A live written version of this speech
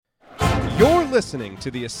You're listening to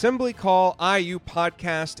the Assembly Call IU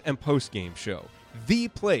podcast and postgame show, the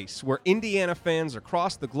place where Indiana fans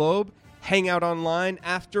across the globe hang out online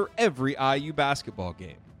after every IU basketball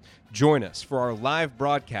game. Join us for our live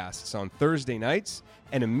broadcasts on Thursday nights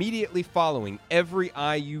and immediately following every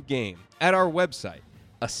IU game at our website,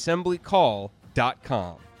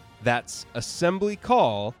 assemblycall.com. That's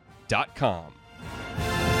assemblycall.com.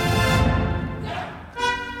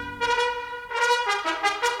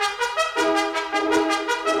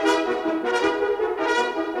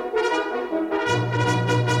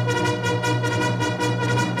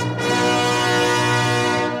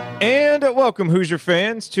 And welcome, Hoosier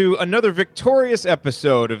fans, to another victorious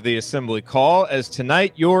episode of the Assembly Call, as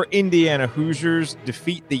tonight your Indiana Hoosiers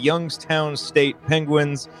defeat the Youngstown State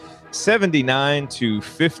Penguins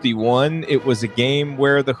 79-51. It was a game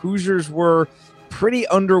where the Hoosiers were pretty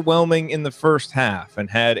underwhelming in the first half and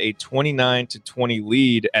had a 29-20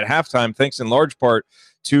 lead at halftime, thanks in large part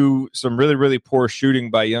to some really, really poor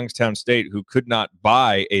shooting by Youngstown State, who could not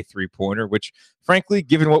buy a three-pointer, which, frankly,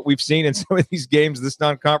 given what we've seen in some of these games, this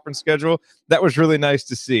non-conference schedule, that was really nice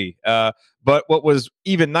to see. But what was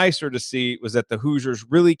even nicer to see was that the Hoosiers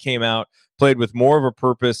really came out, played with more of a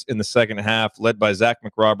purpose in the second half, led by Zach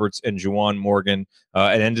McRoberts and Juwan Morgan,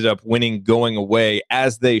 and ended up winning going away,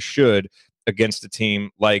 as they should, against a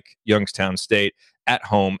team like Youngstown State at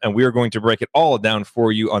home. And we are going to break it all down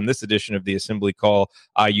for you on this edition of the Assembly Call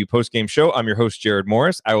IU postgame show. I'm your host, Jared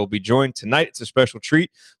Morris. I will be joined tonight. It's a special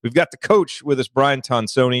treat. We've got the coach with us, Brian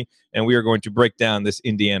Tonsoni, and we are going to break down this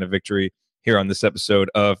Indiana victory here on this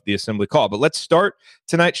episode of the Assembly Call. But let's start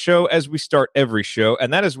tonight's show as we start every show,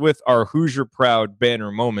 and that is with our Hoosier Proud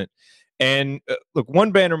banner moment. And look,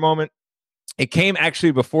 one banner moment, it came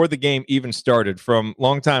actually before the game even started, from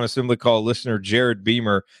longtime Assembly Call listener Jared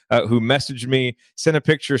Beamer, who messaged me, sent a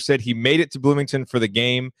picture, said he made it to Bloomington for the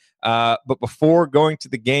game, but before going to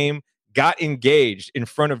the game, got engaged in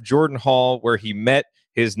front of Jordan Hall, where he met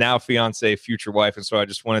his now fiance, future wife. And so I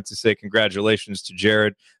just wanted to say congratulations to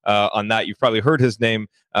Jared on that. You've probably heard his name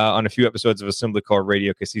on a few episodes of Assembly Call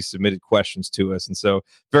Radio because he submitted questions to us. And so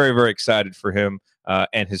very, very excited for him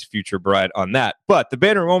and his future bride on that. But the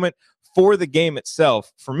banner moment for the game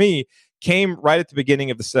itself, for me, came right at the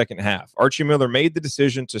beginning of the second half. Archie Miller made the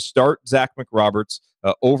decision to start Zach McRoberts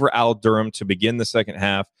over Al Durham to begin the second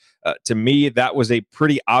half. To me, that was a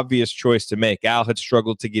pretty obvious choice to make. Al had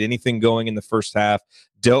struggled to get anything going in the first half,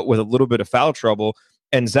 dealt with a little bit of foul trouble,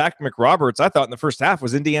 and Zach McRoberts, I thought in the first half,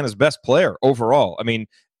 was Indiana's best player overall. I mean,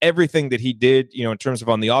 everything that he did, in terms of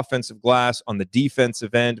on the offensive glass, on the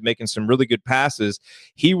defensive end, making some really good passes,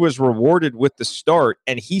 he was rewarded with the start,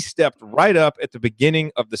 and he stepped right up at the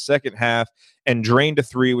beginning of the second half and drained a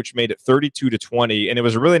three, which made it 32-20. And it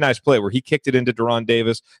was a really nice play where he kicked it into Deron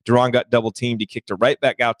Davis. Deron got double teamed. He kicked it right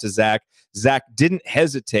back out to Zach. Zach didn't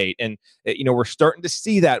hesitate. And, we're starting to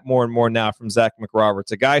see that more and more now from Zach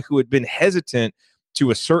McRoberts, a guy who had been hesitant to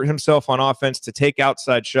assert himself on offense, to take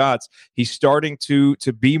outside shots. He's starting to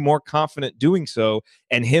be more confident doing so,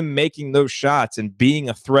 and him making those shots and being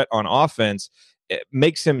a threat on offense, it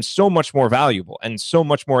makes him so much more valuable and so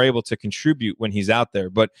much more able to contribute when he's out there.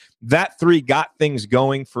 But that three got things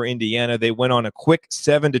going for Indiana. They went on a quick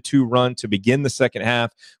 7-2 run to begin the second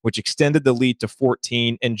half, which extended the lead to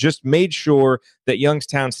 14 and just made sure that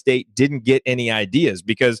Youngstown State didn't get any ideas,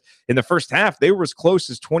 because in the first half, they were as close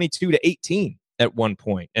as 22-18. At one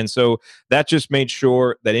point. And so that just made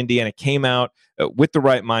sure that Indiana came out with the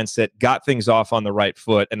right mindset, got things off on the right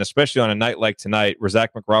foot, and especially on a night like tonight where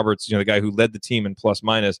Zach McRoberts, the guy who led the team in plus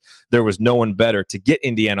minus, there was no one better to get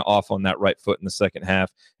Indiana off on that right foot in the second half,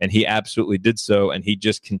 and he absolutely did so, and he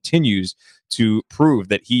just continues to prove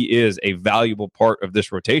that he is a valuable part of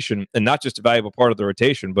this rotation, and not just a valuable part of the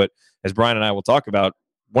rotation, but as Brian and I will talk about,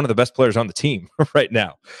 one of the best players on the team right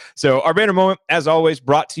now. So our banner moment, as always,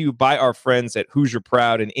 brought to you by our friends at Hoosier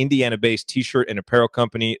Proud, an Indiana-based t-shirt and apparel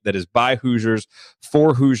company that is by Hoosiers,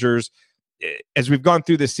 for Hoosiers. As we've gone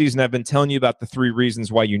through this season, I've been telling you about the three reasons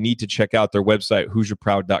why you need to check out their website,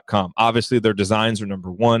 HoosierProud.com. Obviously, their designs are number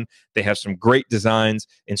one. They have some great designs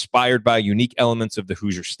inspired by unique elements of the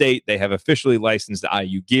Hoosier State. They have officially licensed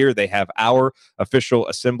IU gear. They have our official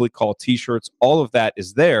Assembly Call t-shirts. All of that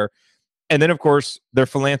is there. And then, of course, their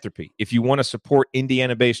philanthropy. If you want to support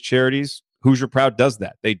Indiana-based charities, Hoosier Proud does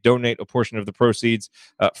that. They donate a portion of the proceeds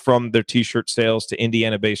from their t-shirt sales to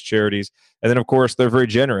Indiana-based charities. And then, of course, they're very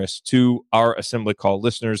generous to our Assembly Call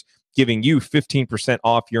listeners, giving you 15%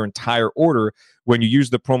 off your entire order when you use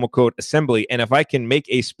the promo code assembly. And if I can make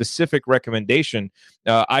a specific recommendation,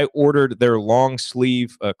 I ordered their long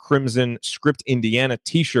sleeve crimson Script Indiana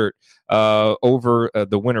t-shirt over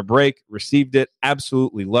the winter break, received it,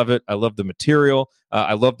 absolutely love it. I love the material.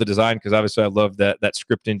 I love the design because obviously I love that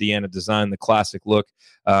Script Indiana design, the classic look.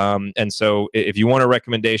 And so if you want a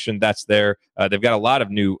recommendation, that's there. They've got a lot of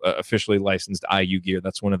new officially licensed IU gear.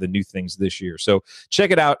 That's one of the new things this year. So check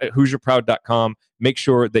it out at HoosierProud.com. Make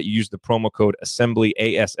sure that you use the promo code assembly,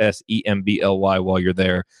 ASSEMBLY, while you're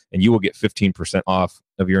there, and you will get 15% off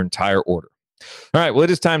of your entire order. All right, well,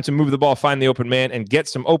 it is time to move the ball, find the open man, and get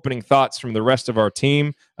some opening thoughts from the rest of our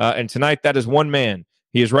team. And tonight, that is one man.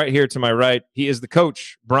 He is right here to my right. He is the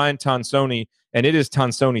coach, Brian Tonsoni, and it is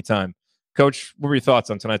Tonsoni time. Coach, what were your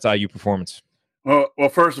thoughts on tonight's IU performance? Well,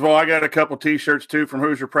 first of all, I got a couple T-shirts, too, from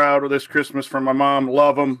Hoosier Proud this Christmas from my mom.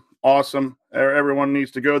 Love them. Awesome. Everyone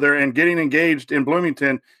needs to go there. And getting engaged in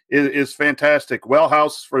Bloomington is fantastic. Well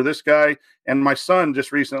House for this guy. And my son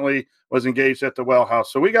just recently was engaged at the Well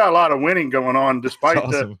House. So we got a lot of winning going on despite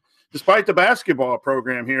awesome. despite the basketball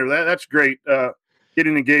program here. That's great.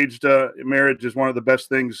 Getting engaged in marriage is one of the best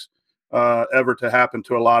things ever to happen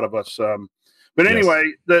to a lot of us. But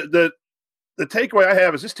anyway, yes. The takeaway I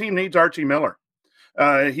have is this team needs Archie Miller.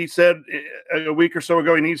 He said a week or so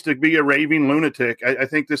ago he needs to be a raving lunatic. I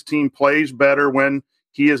think this team plays better when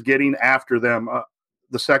he is getting after them.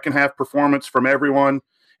 The second half performance from everyone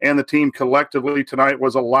and the team collectively tonight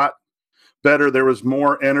was a lot better. There was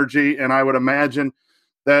more energy, and I would imagine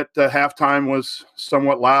that halftime was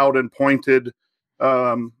somewhat loud and pointed.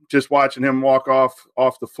 Just watching him walk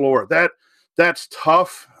off the floor, that's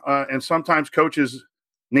tough. And sometimes coaches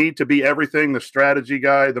need to be everything: the strategy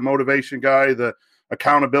guy, the motivation guy, the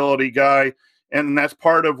accountability guy, and that's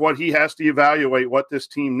part of what he has to evaluate what this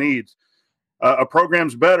team needs. A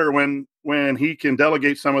program's better when he can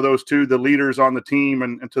delegate some of those to the leaders on the team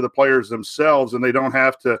and to the players themselves, and they don't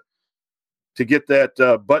have to get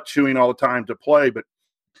that butt chewing all the time to play. But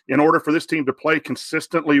in order for this team to play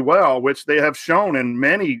consistently well, which they have shown in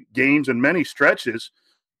many games and many stretches,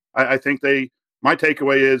 I think my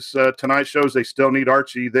takeaway is tonight shows they still need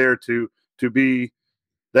Archie there to be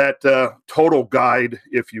that total guide,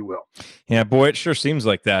 if you will. Yeah, boy, it sure seems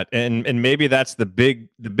like that. And maybe that's the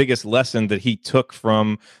biggest lesson that he took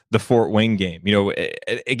from the Fort Wayne game.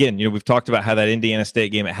 Again, we've talked about how that Indiana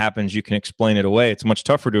State game, it happens, you can explain it away. It's much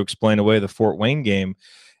tougher to explain away the Fort Wayne game.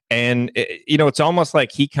 And, it's almost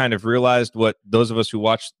like he kind of realized what those of us who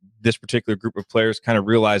watched this particular group of players kind of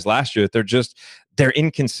realized last year, that they're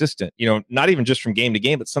inconsistent, not even just from game to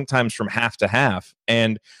game, but sometimes from half to half.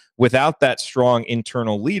 And without that strong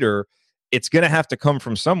internal leader, it's going to have to come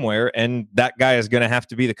from somewhere, and that guy is going to have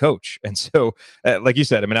to be the coach. And so, like you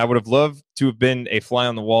said, I would have loved to have been a fly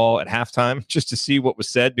on the wall at halftime just to see what was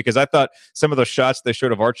said, because I thought some of those shots they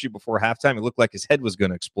showed of Archie before halftime, it looked like his head was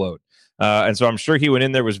going to explode. And so I'm sure he went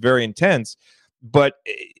in there, was very intense. But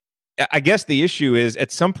I guess the issue is,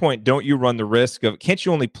 at some point, don't you run the risk of, can't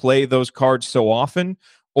you only play those cards so often?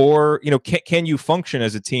 Or, can you function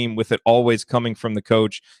as a team with it always coming from the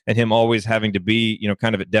coach and him always having to be,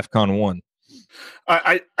 kind of at DEFCON 1?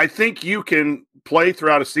 I think you can play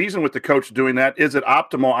throughout a season with the coach doing that. Is it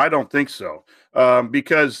optimal? I don't think so.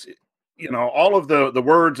 Because, all of the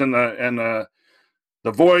words and the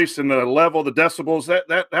voice and the level, the decibels,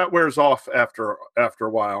 that wears off after a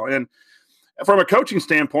while. And from a coaching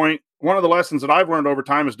standpoint, one of the lessons that I've learned over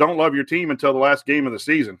time is don't love your team until the last game of the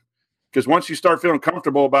season. Because once you start feeling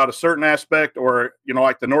comfortable about a certain aspect, or,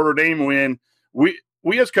 like the Notre Dame win, we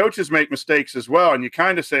as coaches make mistakes as well. And you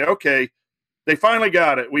kind of say, okay, they finally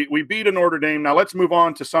got it. We beat a Notre Dame. Now let's move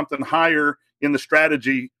on to something higher in the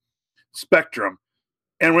strategy spectrum.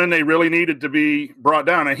 And when they really needed to be brought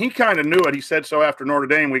down, and he kind of knew it. He said so after Notre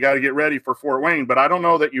Dame, we got to get ready for Fort Wayne. But I don't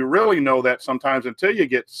know that you really know that sometimes until you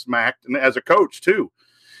get smacked, and as a coach too.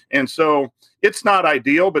 And so it's not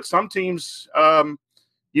ideal, but some teams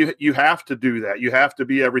you have to do that. You have to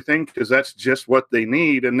be everything, because that's just what they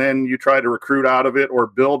need. And then you try to recruit out of it or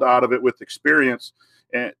build out of it with experience,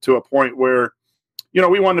 to a point where,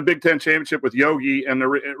 we won the Big Ten championship with Yogi, and the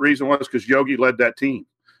reason was because Yogi led that team.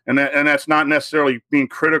 And that's not necessarily being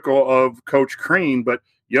critical of Coach Crean, but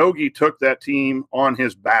Yogi took that team on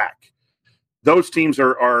his back. Those teams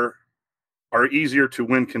are easier to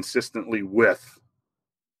win consistently with.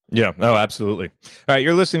 Yeah, oh, absolutely. All right,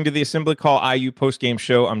 you're listening to the Assembly Call IU postgame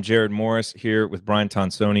show. I'm Jared Morris here with Brian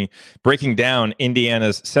Tonsoni, breaking down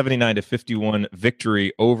Indiana's 79-51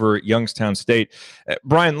 victory over Youngstown State.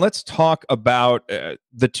 Brian, let's talk about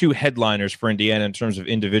the two headliners for Indiana in terms of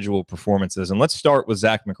individual performances, and let's start with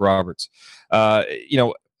Zach McRoberts.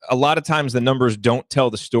 a lot of times the numbers don't tell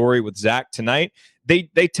the story with Zach tonight.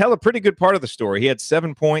 They tell a pretty good part of the story. He had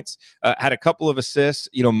 7 points, had a couple of assists.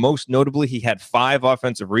 Most notably, he had 5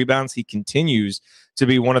 offensive rebounds. He continues to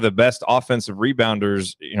be one of the best offensive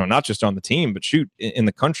rebounders, not just on the team, but in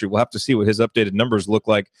the country. We'll have to see what his updated numbers look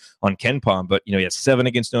like on KenPom. But, he had 7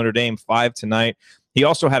 against Notre Dame, 5 tonight. He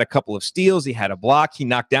also had a couple of steals. He had a block. He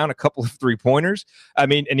knocked down a couple of 3-pointers.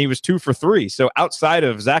 And he was 2 for 3. So outside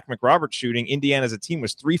of Zach McRoberts shooting, Indiana as a team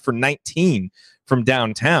was 3 for 19 from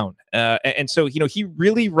downtown. And so, he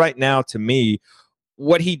really right now, to me,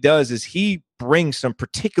 what he does is he brings some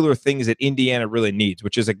particular things that Indiana really needs,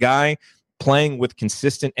 which is a guy playing with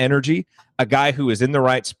consistent energy, a guy who is in the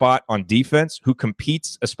right spot on defense, who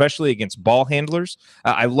competes, especially against ball handlers.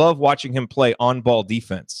 I love watching him play on-ball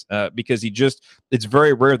defense because it's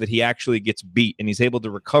very rare that he actually gets beat and he's able to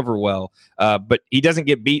recover well, but he doesn't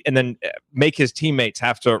get beat and then make his teammates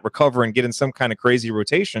have to recover and get in some kind of crazy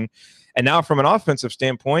rotation. And now from an offensive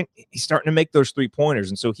standpoint, he's starting to make those 3-pointers.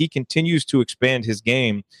 And so he continues to expand his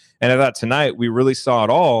game. And I thought tonight we really saw it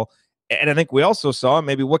all. And I think we also saw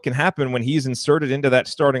maybe what can happen when he's inserted into that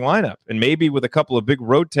starting lineup. And maybe with a couple of big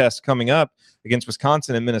road tests coming up against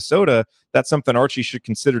Wisconsin and Minnesota, that's something Archie should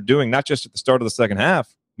consider doing, not just at the start of the second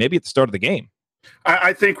half, maybe at the start of the game.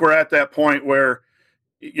 I think we're at that point where,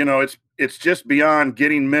 it's just beyond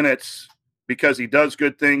getting minutes because he does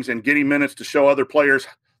good things and getting minutes to show other players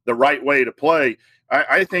the right way to play.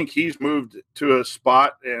 I think he's moved to a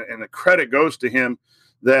spot, and the credit goes to him,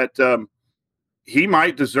 that he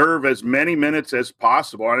might deserve as many minutes as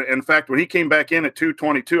possible. In fact, when he came back in at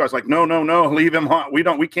 2:22, I was like, no, leave him on.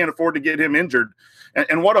 We can't afford to get him injured.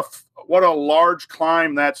 And what a large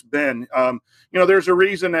climb that's been. There's a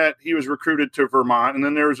reason that he was recruited to Vermont, and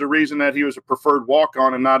then there's a reason that he was a preferred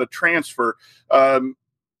walk-on and not a transfer.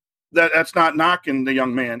 That's not knocking the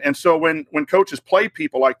young man. And so when coaches play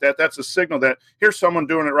people like that, that's a signal that here's someone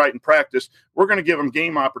doing it right in practice. We're going to give him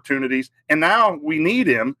game opportunities. And now we need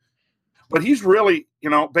him. But he's really,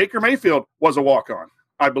 Baker Mayfield was a walk-on,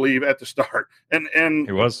 I believe, at the start. And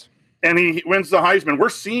he was. And he wins the Heisman. We're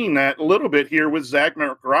seeing that a little bit here with Zach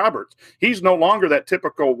McRoberts. He's no longer that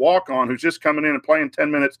typical walk-on who's just coming in and playing 10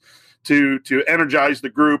 minutes to energize the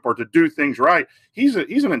group or to do things right. He's an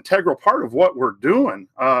integral part of what we're doing,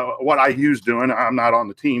 what IU's doing. I'm not on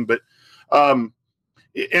the team, but and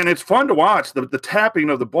it's fun to watch the tapping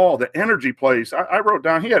of the ball, the energy plays. I wrote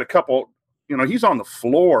down he had a couple. He's on the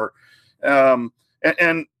floor, and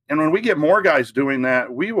when we get more guys doing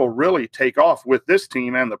that, we will really take off with this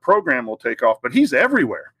team, and the program will take off. But he's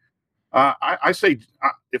everywhere. I say,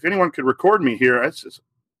 if anyone could record me here,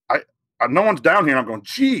 no one's down here. I'm going,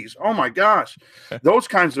 geez, oh my gosh. Those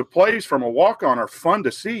kinds of plays from a walk-on are fun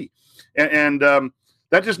to see. And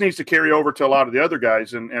that just needs to carry over to a lot of the other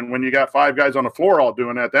guys. And when you got 5 guys on the floor all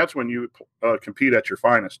doing that, that's when you compete at your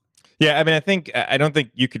finest. Yeah, I don't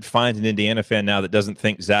think you could find an Indiana fan now that doesn't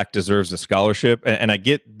think Zach deserves a scholarship. And I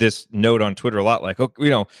get this note on Twitter a lot, like,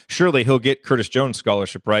 surely he'll get Curtis Jones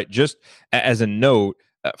scholarship, right? Just as a note,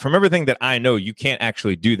 from everything that I know, you can't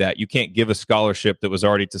actually do that. You can't give a scholarship that was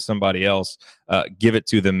already to somebody else, give it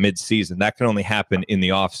to them mid-season. That can only happen in the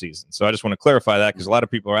offseason. So I just want to clarify that because a lot of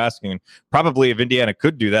people are asking, and probably if Indiana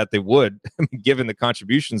could do that, they would, given the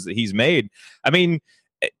contributions that he's made.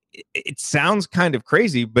 It sounds kind of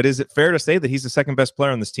crazy, but is it fair to say that he's the second best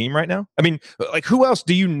player on this team right now? Who else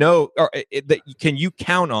do you know that can you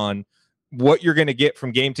count on what you're going to get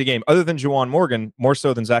from game to game, other than Juwan Morgan, more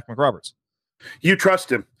so than Zach McRoberts? You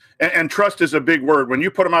trust him. And trust is a big word. When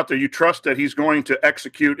you put him out there, you trust that he's going to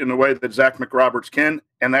execute in the way that Zach McRoberts can,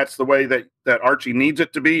 and that's the way that Archie needs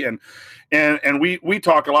it to be. And we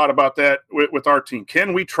talk a lot about that with our team.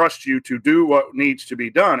 Can we trust you to do what needs to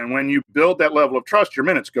be done? And when you build that level of trust, your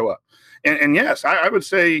minutes go up. And yes, I would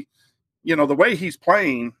say, the way he's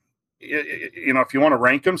playing, if you want to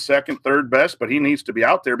rank him second, third best, but he needs to be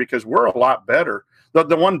out there because we're a lot better.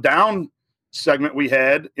 The one down segment we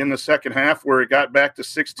had in the second half where it got back to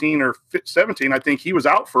 16 or 17, I think he was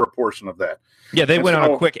out for a portion of that. Yeah, they went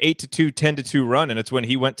on a quick 8-2, 10-2 run, and it's when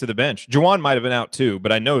he went to the bench. Juwan might have been out too,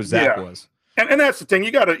 but I know Zach was. And that's the thing.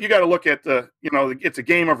 You got to look at it's a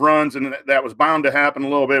game of runs, and that was bound to happen a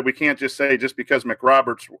little bit. We can't just say just because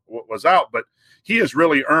McRoberts was out, but he has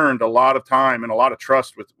really earned a lot of time and a lot of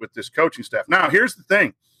trust with this coaching staff. Now, here's the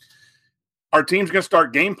thing. Our team's going to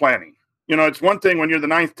start game planning. It's one thing when you're the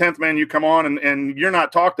 9th, 10th man, you come on and you're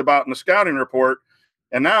not talked about in the scouting report.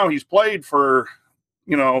 And now he's played for,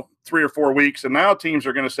 3 or 4 weeks. And now teams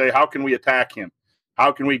are going to say, how can we attack him?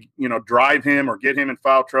 How can we, drive him or get him in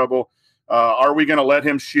foul trouble? Are we going to let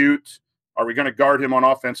him shoot? Are we going to guard him on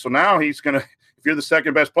offense? So now he's going to, if you're the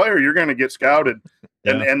second best player, you're going to get scouted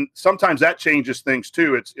And sometimes that changes things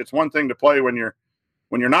too. It's one thing to play when you're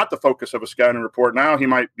not the focus of a scouting report. Now he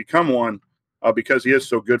might become one because he is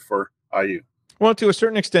so good for IU. Well, to a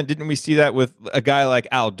certain extent, didn't we see that with a guy like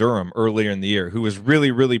Al Durham earlier in the year, who was really,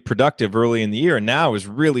 really productive early in the year and now is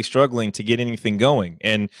really struggling to get anything going?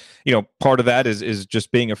 And, part of that is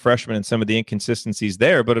just being a freshman and some of the inconsistencies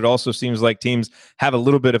there. But it also seems like teams have a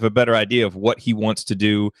little bit of a better idea of what he wants to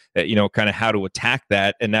do, kind of how to attack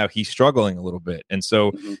that. And now he's struggling a little bit. And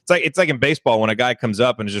so it's like in baseball, when a guy comes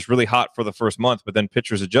up and is just really hot for the first month, but then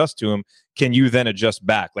pitchers adjust to him. Can you then adjust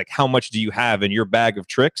back? Like, how much do you have in your bag of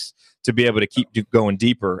tricks to be able to keep going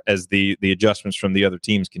deeper as the adjustments from the other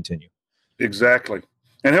teams continue? Exactly.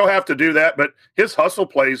 And he'll have to do that, but his hustle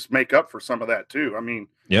plays make up for some of that too. I mean,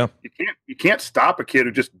 yeah, you can't stop a kid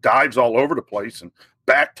who just dives all over the place and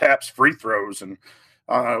back taps free throws and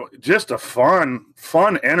just a fun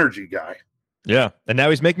energy guy. Yeah, and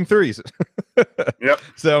now he's making threes. Yep.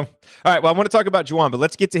 So, all right, well, I want to talk about Juwan, but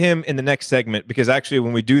let's get to him in the next segment, because actually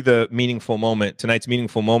when we do the meaningful moment, tonight's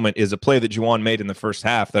meaningful moment is a play that Juwan made in the first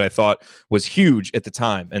half that I thought was huge at the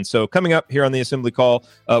time. And so coming up here on the Assembly Call,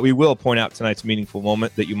 we will point out tonight's meaningful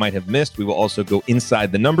moment that you might have missed. We will also go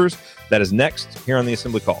inside the numbers. That is next here on the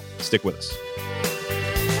Assembly Call. Stick with us.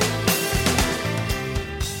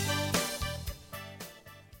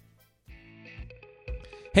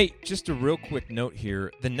 Hey, just a real quick note here.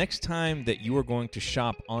 The next time that you are going to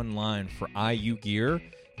shop online for IU gear,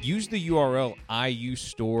 use the URL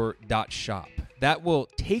iustore.shop. That will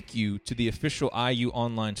take you to the official IU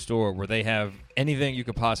online store where they have anything you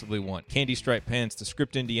could possibly want. Candy stripe pants, the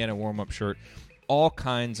Script Indiana warm-up shirt, all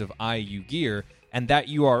kinds of IU gear. And that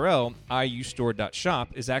URL, iustore.shop,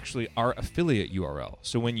 is actually our affiliate URL.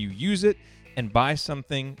 So when you use it and buy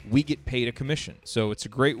something, we get paid a commission. So it's a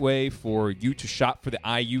great way for you to shop for the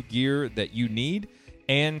IU gear that you need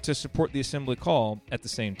and to support the Assembly Call at the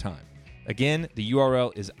same time. Again, the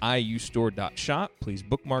URL is iustore.shop. Please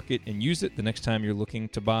bookmark it and use it the next time you're looking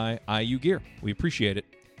to buy IU gear. We appreciate it.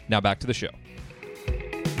 Now back to the show.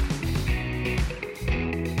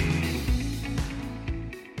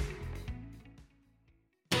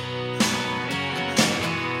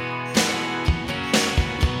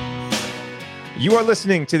 You are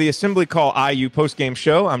listening to the Assembly Call IU postgame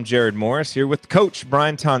show. I'm Jared Morris here with Coach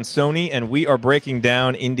Brian Tonsoni, and we are breaking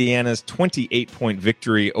down Indiana's 28-point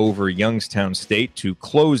victory over Youngstown State to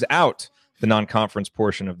close out the non-conference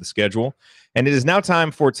portion of the schedule. And it is now time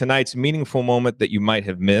for tonight's meaningful moment that you might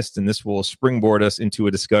have missed, and this will springboard us into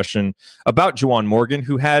a discussion about Juwan Morgan,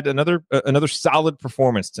 who had another solid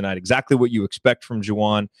performance tonight, exactly what you expect from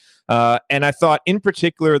Juwan. And I thought, in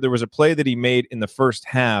particular, there was a play that he made in the first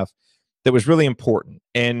half that was really important.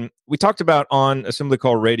 And we talked about on Assembly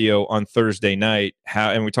Call Radio on Thursday night,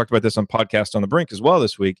 and we talked about this on Podcast on the Brink as well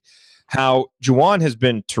this week, how Juwan has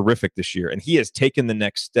been terrific this year, and he has taken the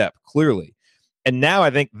next step, clearly. And now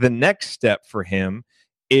I think the next step for him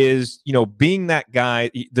is, being that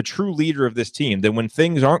guy, the true leader of this team, that when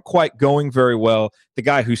things aren't quite going very well, the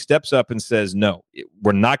guy who steps up and says, no,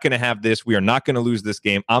 we're not going to have this. We are not going to lose this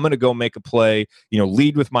game. I'm going to go make a play,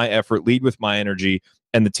 lead with my effort, lead with my energy,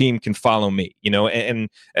 and the team can follow me, And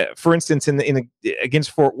for instance,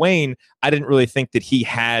 against Fort Wayne, I didn't really think that he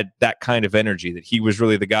had that kind of energy, that he was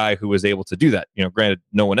really the guy who was able to do that. Granted,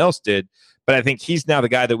 no one else did, but I think he's now the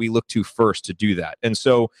guy that we look to first to do that. And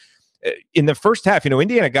so in the first half,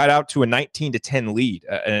 Indiana got out to a 19-10 lead,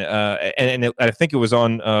 and I think it was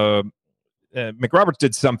on McRoberts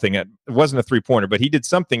did something. It wasn't a three-pointer, but he did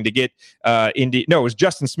something to get it was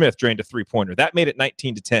Justin Smith drained a three-pointer. That made it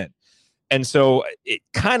 19-10. And so it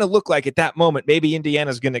kind of looked like at that moment, maybe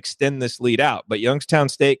Indiana's going to extend this lead out. But Youngstown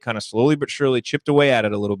State kind of slowly but surely chipped away at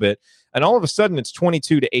it a little bit. And all of a sudden, it's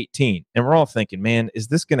 22-18. And we're all thinking, man, is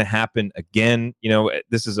this going to happen again?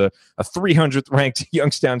 This is a 300th ranked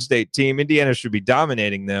Youngstown State team. Indiana should be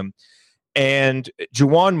dominating them. And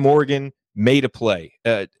Juwan Morgan made a play.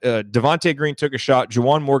 Devontae Green took a shot.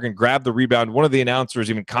 Juwan Morgan grabbed the rebound. One of the announcers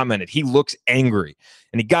even commented, he looks angry.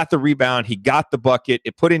 And he got the rebound. He got the bucket.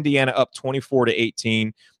 It put Indiana up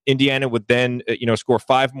 24-18. Indiana would then, score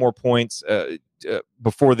 5 more points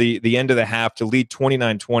before the end of the half to lead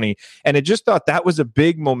 29-20. And I just thought that was a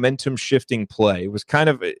big momentum shifting play. It was kind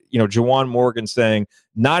of, Juwan Morgan saying,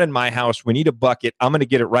 not in my house. We need a bucket. I'm going to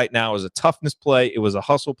get it right now. It was a toughness play. It was a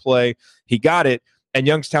hustle play. He got it. And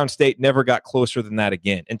Youngstown State never got closer than that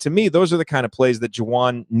again. And to me, those are the kind of plays that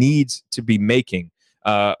Juwan needs to be making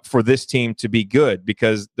for this team to be good,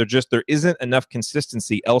 because there isn't enough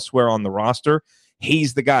consistency elsewhere on the roster.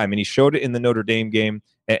 He's the guy. I mean, he showed it in the Notre Dame game.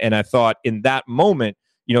 And I thought in that moment,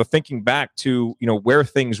 thinking back to, where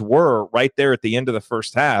things were right there at the end of the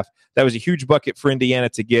first half, that was a huge bucket for Indiana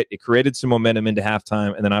to get. It created some momentum into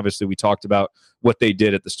halftime. And then obviously we talked about what they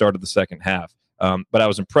did at the start of the second half. But I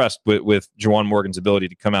was impressed with Juwan Morgan's ability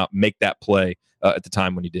to come out and make that play at the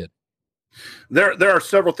time when he did. There are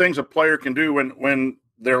several things a player can do when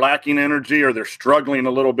they're lacking energy or they're struggling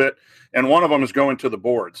a little bit. And one of them is going to the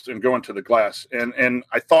boards and going to the glass. And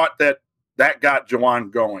I thought that got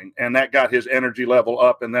Juwan going and that got his energy level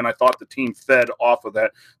up. And then I thought the team fed off of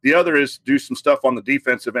that. The other is do some stuff on the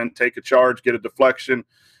defensive end, take a charge, get a deflection,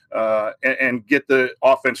 and get the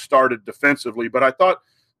offense started defensively. But I thought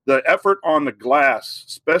the effort on the glass,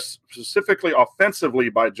 specifically offensively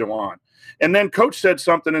by Juwan. And then Coach said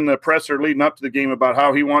something in the presser leading up to the game about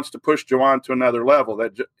how he wants to push Juwan to another level,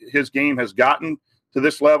 that his game has gotten to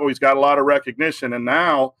this level. He's got a lot of recognition, and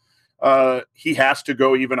now he has to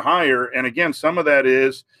go even higher. And, again, some of that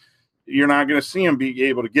is you're not going to see him be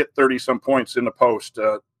able to get 30-some points in the post.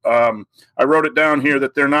 I wrote it down here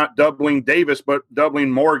that they're not doubling Davis but doubling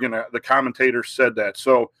Morgan. The commentator said that.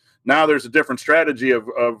 So now there's a different strategy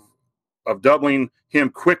of doubling him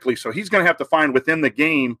quickly. So he's going to have to find within the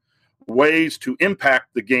game ways to impact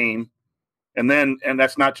the game, and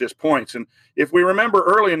that's not just points. And if we remember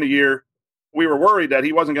early in the year, we were worried that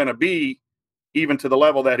he wasn't going to be even to the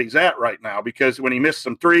level that he's at right now, because when he missed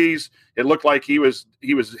some threes, it looked like he was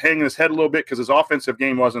hanging his head a little bit because his offensive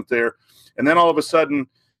game wasn't there. And then all of a sudden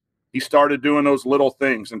he started doing those little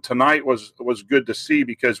things, and tonight was good to see,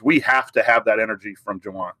 because we have to have that energy from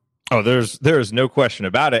Juwan. Oh, there's no question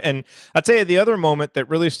about it. And I'll tell you the other moment that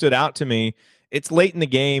really stood out to me. It's late in the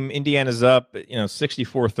game. Indiana's up,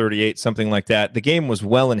 64-38, something like that. The game was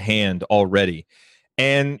well in hand already.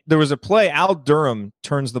 And there was a play, Al Durham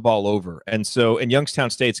turns the ball over. And Youngstown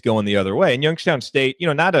State's going the other way. And Youngstown State,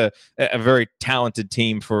 not a very talented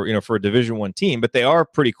team for a Division I team, but they are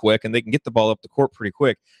pretty quick and they can get the ball up the court pretty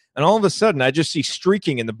quick. And all of a sudden, I just see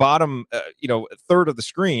streaking in the bottom, third of the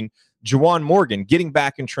screen, Juwan Morgan getting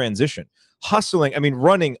back in transition, hustling,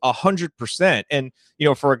 running 100%. And,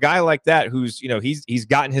 for a guy like that, who's, he's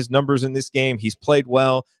gotten his numbers in this game, he's played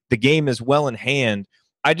well, the game is well in hand.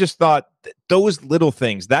 I just thought those little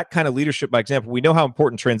things, that kind of leadership by example, we know how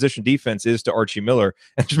important transition defense is to Archie Miller.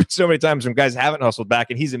 And there's been so many times when guys haven't hustled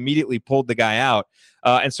back and he's immediately pulled the guy out.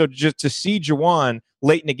 And so just to see Juwan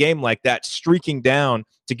late in a game like that, streaking down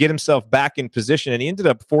to get himself back in position, and he ended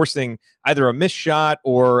up forcing either a missed shot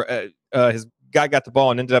or his guy got the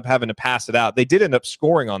ball and ended up having to pass it out. They did end up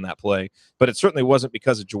scoring on that play, but it certainly wasn't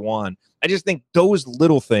because of Juwan. I just think those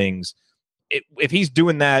little things, if he's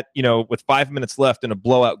doing that, with 5 minutes left in a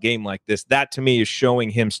blowout game like this, that to me is showing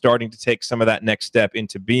him starting to take some of that next step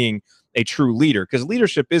into being a true leader. Because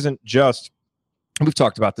leadership isn't just, we've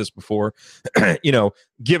talked about this before,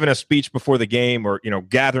 giving a speech before the game or,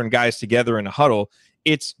 gathering guys together in a huddle.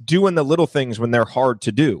 It's doing the little things when they're hard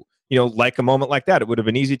to do. Like a moment like that, it would have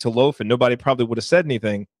been easy to loaf and nobody probably would have said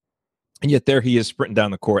anything. And yet there he is sprinting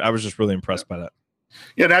down the court. I was just really impressed by that.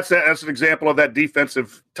 Yeah, that's an example of that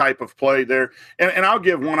defensive type of play there. And I'll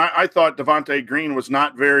give one. I thought Devontae Green was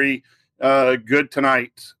not very good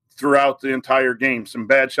tonight throughout the entire game. Some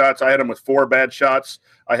bad shots. I had him with 4 bad shots.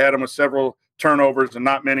 I had him with several turnovers and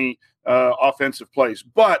not many offensive plays.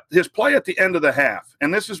 But his play at the end of the half,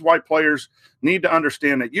 and this is why players need to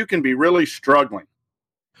understand that you can be really struggling,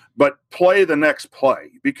 but play the next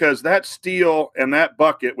play, because that steal and that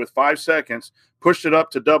bucket with 5 seconds pushed it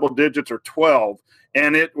up to double digits or 12.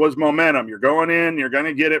 And it was momentum. You're going in, you're going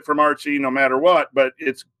to get it from Archie no matter what, but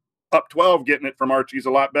it's up 12 getting it from Archie is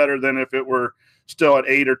a lot better than if it were still at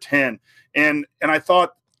 8 or 10. And I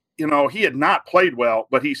thought, he had not played well,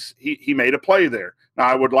 but he made a play there. Now,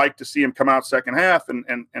 I would like to see him come out second half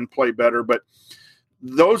and play better, but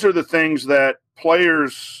those are the things that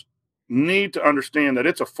players need to understand, that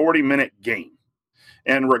it's a 40-minute game.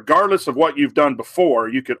 And regardless of what you've done before,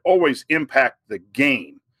 you could always impact the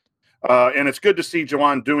game. And it's good to see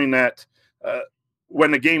Juwan doing that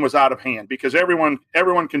when the game was out of hand, because everyone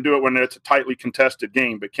can do it when it's a tightly contested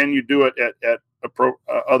game, but can you do it at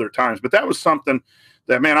other times? But that was something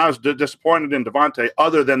that, man, I was disappointed in Devontae,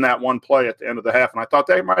 other than that one play at the end of the half. And I thought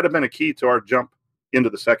that might have been a key to our jump into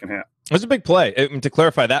the second half. It was a big play. To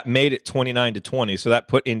clarify, that made it 29-20, so that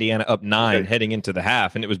put Indiana up 9 heading into the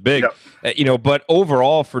half, and it was big. Yep. But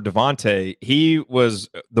overall for Devontae, he was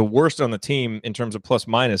the worst on the team in terms of plus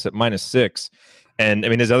minus at -6. And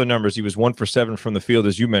his other numbers, he was 1 for 7 from the field,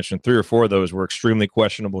 as you mentioned. 3 or 4 of those were extremely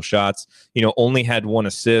questionable shots. Only had 1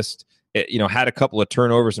 assist. Had a couple of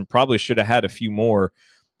turnovers and probably should have had a few more.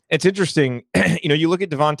 It's interesting. You look at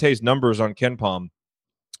Devontae's numbers on KenPom,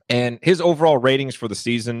 and his overall ratings for the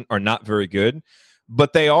season are not very good.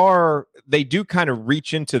 but they do kind of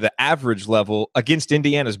reach into the average level against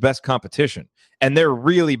Indiana's best competition. And they're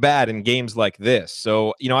really bad in games like this.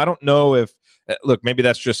 So, I don't know if, look, maybe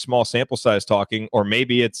that's just small sample size talking, or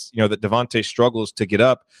maybe it's, that Devontae struggles to get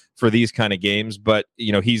up for these kind of games, but,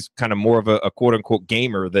 he's kind of more of a quote unquote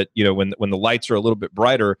gamer that, when the lights are a little bit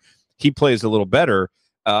brighter, he plays a little better.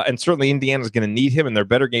 And certainly Indiana's going to need him in their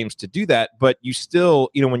better games to do that. But you still,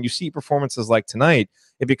 when you see performances like tonight,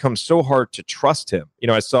 it becomes so hard to trust him.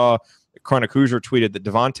 I saw Chronic Hoosier tweeted that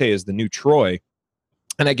Devontae is the new Troy.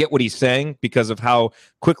 And I get what he's saying because of how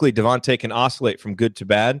quickly Devontae can oscillate from good to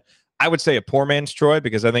bad. I would say a poor man's Troy,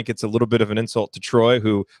 because I think it's a little bit of an insult to Troy,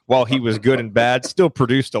 who, while he was good and bad, still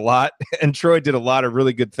produced a lot. And Troy did a lot of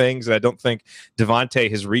really good things. And I don't think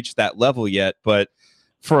Devontae has reached that level yet. But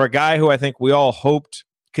for a guy who I think we all hoped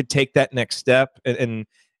could take that next step and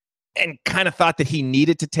kind of thought that he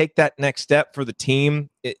needed to take that next step for the team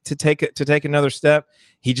to take another step,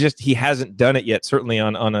 he hasn't done it yet, certainly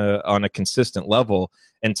on a consistent level.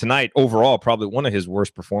 And tonight, overall, probably one of his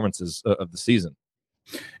worst performances of the season.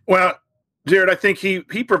 Well, Jared, I think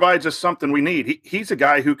he provides us something we need. He's a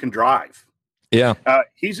guy who can drive. Yeah.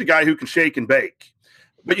 He's a guy who can shake and bake.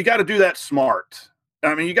 But you got to do that smart.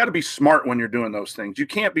 I mean, you got to be smart when you're doing those things. You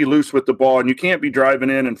can't be loose with the ball, and you can't be driving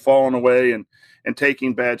in and falling away and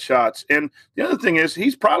taking bad shots. And the other thing is,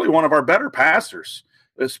 he's probably one of our better passers.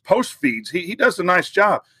 His post feeds, he does a nice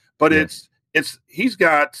job. But he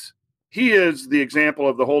is the example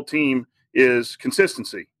of the whole team is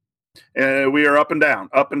consistency. We are up and down,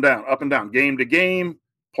 up and down, up and down, game to game,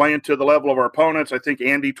 playing to the level of our opponents. I think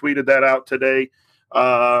Andy tweeted that out today.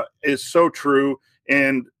 Is so true.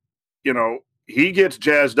 And, he gets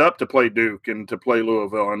jazzed up to play Duke and to play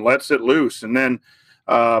Louisville and lets it loose. And then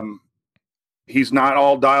he's not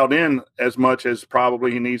all dialed in as much as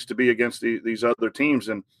probably he needs to be against these other teams.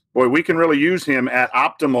 And, boy, we can really use him at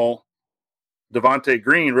optimal. Devontae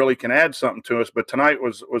Green really can add something to us, but tonight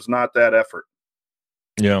was not that effort.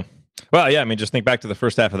 Yeah. Well, yeah, I mean, just think back to the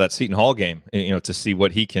first half of that Seton Hall game, to see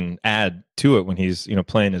what he can add to it when he's,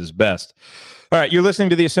 playing at his best. All right, you're listening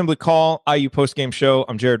to the Assembly Call IU Postgame Show.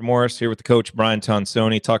 I'm Jared Morris here with the coach, Brian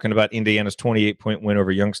Tonsoni, talking about Indiana's 28-point win over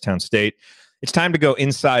Youngstown State. It's time to go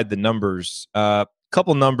inside the numbers.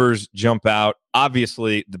 Couple numbers jump out.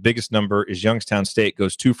 Obviously, the biggest number is Youngstown State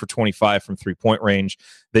goes 2 for 25 from three-point range.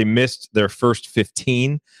 They missed their first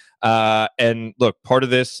 15. And look, part of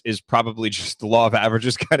this is probably just the law of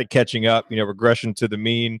averages kind of catching up, regression to the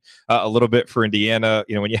mean a little bit for Indiana.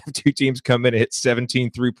 When you have two teams come in and hit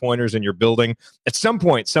 17 3-pointers in your building, at some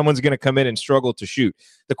point, someone's going to come in and struggle to shoot.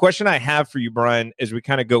 The question I have for you, Brian, as we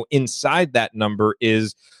kind of go inside that number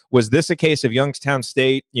is, was this a case of Youngstown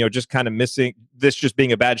State, just kind of missing this, just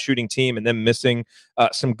being a bad shooting team and then missing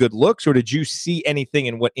some good looks? Or did you see anything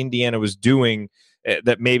in what Indiana was doing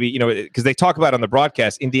that maybe, because they talk about on the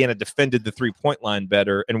broadcast, Indiana defended the 3-point line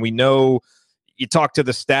better. And we know you talk to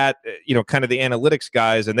the stat, kind of the analytics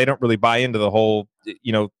guys, and they don't really buy into the whole,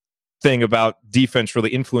 thing about defense really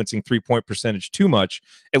influencing 3-point percentage too much,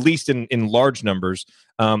 at least in large numbers.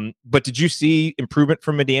 But did you see improvement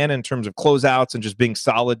from Indiana in terms of closeouts and just being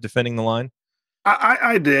solid defending the line?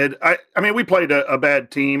 I did. I mean, we played a bad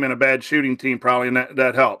team and a bad shooting team probably, and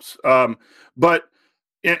that helps. But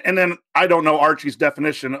then I don't know Archie's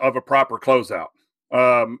definition of a proper closeout.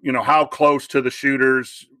 How close to the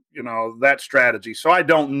shooters, that strategy. So I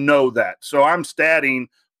don't know that. So I'm statting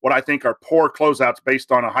what I think are poor closeouts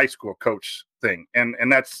based on a high school coach thing.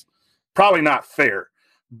 And that's probably not fair.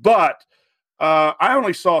 But I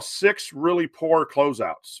only saw 6 really poor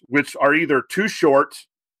closeouts, which are either too short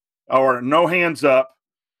or no hands up,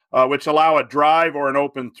 which allow a drive or an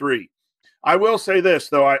open three. I will say this,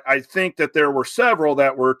 though. I think that there were several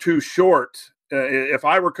that were too short. If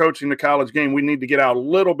I were coaching the college game, we need to get out a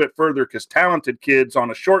little bit further because talented kids on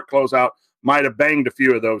a short closeout might have banged a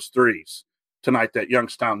few of those threes tonight that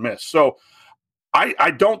Youngstown missed. So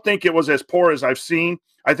I don't think it was as poor as I've seen.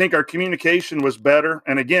 I think our communication was better.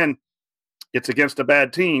 And again, it's against a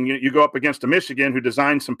bad team. You go up against a Michigan who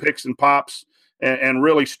designed some picks and pops and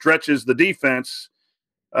really stretches the defense.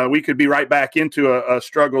 We could be right back into a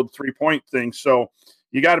struggled 3-point thing. So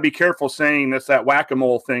you got to be careful saying that's that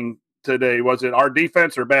whack-a-mole thing today. Was it our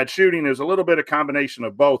defense or bad shooting? It was a little bit of combination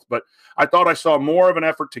of both. But I thought I saw more of an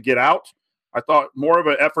effort to get out. I thought more of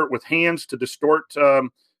an effort with hands to distort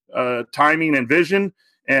timing and vision.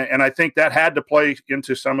 And I think that had to play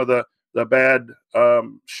into some of the bad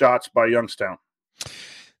shots by Youngstown.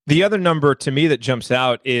 The other number to me that jumps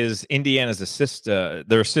out is Indiana's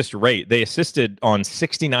their assist rate. They assisted on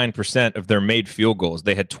 69% of their made field goals.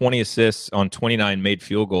 They had 20 assists on 29 made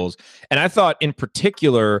field goals. And I thought in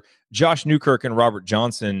particular Josh Newkirk and Robert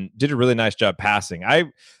Johnson did a really nice job passing.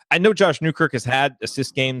 I know Josh Newkirk has had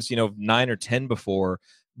assist games, 9 or 10 before,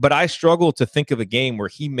 but I struggle to think of a game where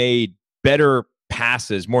he made better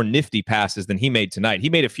passes, more nifty passes than he made tonight. He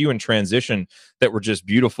made a few in transition that were just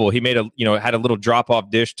beautiful. He made had a little drop-off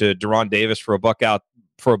dish to Deron Davis for a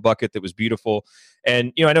bucket that was beautiful.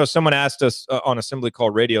 And, I know someone asked us on Assembly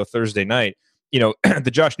Call Radio Thursday night,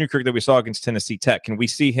 the Josh Newkirk that we saw against Tennessee Tech, can we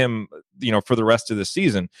see him, for the rest of the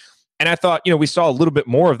season? And I thought, we saw a little bit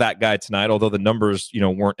more of that guy tonight, although the numbers,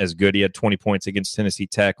 weren't as good. He had 20 points against Tennessee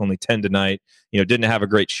Tech, only 10 tonight, didn't have a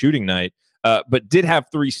great shooting night, but did have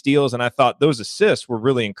 3 steals. And I thought those assists were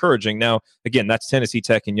really encouraging. Now, again, that's Tennessee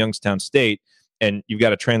Tech and Youngstown State, and you've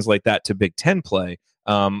got to translate that to Big Ten play.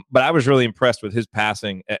 But I was really impressed with his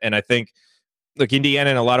passing. And I think, look, Indiana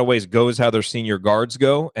in a lot of ways goes how their senior guards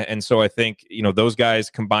go. And so I think, those guys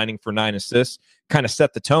combining for 9 assists kind of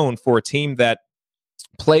set the tone for a team that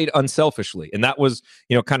played unselfishly. And that was,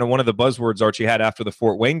 kind of one of the buzzwords Archie had after the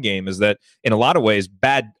Fort Wayne game, is that in a lot of ways,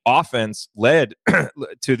 bad offense led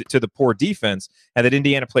to the poor defense, and that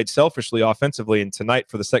Indiana played selfishly offensively. And tonight,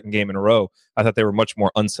 for the second game in a row, I thought they were much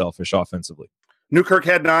more unselfish offensively. Newkirk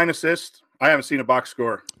had 9 assists. I haven't seen a box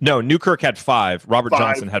score. No, Newkirk had 5. Robert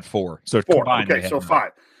Johnson had 4. So 4. Combined, okay, so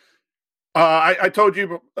 5. I told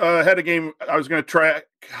you ahead of game I was going to track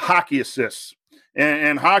hockey assists.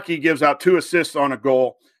 And hockey gives out 2 assists on a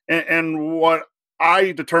goal. And what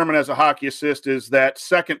I determine as a hockey assist is that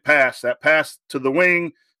second pass, that pass to the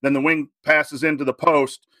wing, then the wing passes into the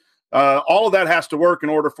post. All of that has to work in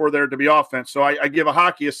order for there to be offense. So I give a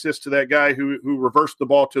hockey assist to that guy who reversed the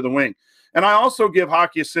ball to the wing. And I also give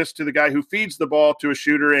hockey assist to the guy who feeds the ball to a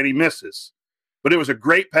shooter and he misses. But it was a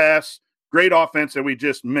great pass, great offense, and we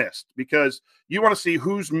just missed, because you want to see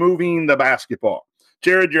who's moving the basketball.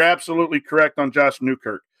 Jared, you're absolutely correct on Josh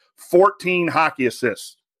Newkirk. 14 hockey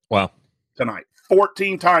assists. Wow. Tonight.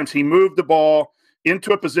 14 times he moved the ball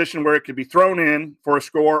into a position where it could be thrown in for a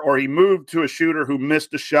score, or he moved to a shooter who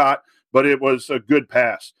missed a shot, but it was a good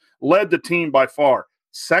pass. Led the team by far.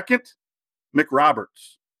 Second,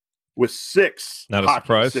 McRoberts with 6 Not a hockey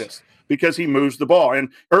surprise. assists, because he moves the ball. And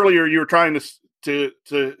earlier you were trying to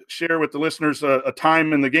share with the listeners a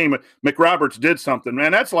time in the game. McRoberts did something,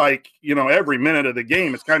 man. That's like, every minute of the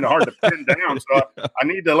game. It's kind of hard to pin down. So I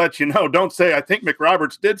need to let you know, don't say, I think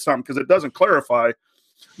McRoberts did something, because it doesn't clarify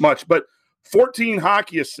much. But 14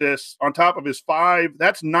 hockey assists on top of his 5,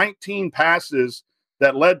 that's 19 passes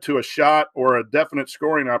that led to a shot or a definite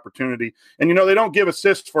scoring opportunity. And, they don't give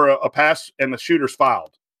assists for a pass and the shooter's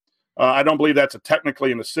fouled. I don't believe that's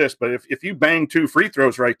technically an assist, but if you bang 2 free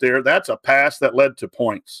throws right there, that's a pass that led to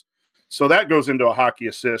points. So that goes into a hockey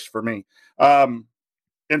assist for me. And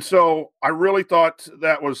so I really thought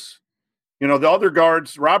that was, the other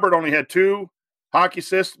guards, Robert only had 2 hockey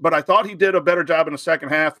assists, but I thought he did a better job in the second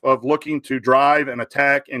half of looking to drive and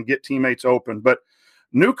attack and get teammates open. But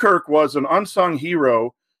Newkirk was an unsung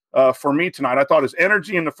hero for me tonight. I thought his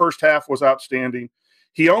energy in the first half was outstanding.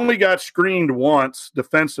 He only got screened once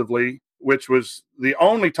defensively, which was the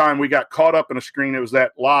only time we got caught up in a screen. It was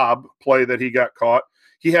that lob play that he got caught.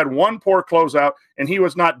 He had 1 poor closeout, and he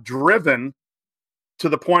was not driven to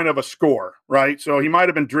the point of a score, right? So he might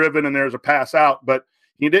have been driven and there's a pass out, but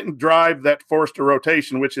he didn't drive that forced a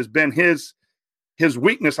rotation, which has been his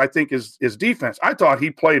weakness, I think, is defense. I thought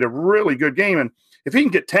he played a really good game, and if he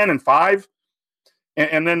can get 10 and 5,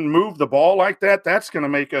 and then move the ball like that, that's going to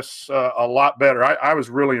make us a lot better. I was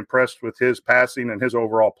really impressed with his passing and his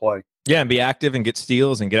overall play. Yeah, and be active and get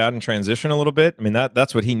steals and get out in transition a little bit. I mean,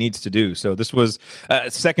 that's what he needs to do. So this was a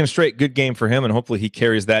second straight good game for him, and hopefully he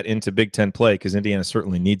carries that into Big Ten play, because Indiana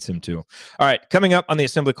certainly needs him to. All right, coming up on the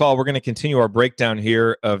Assembly Call, we're going to continue our breakdown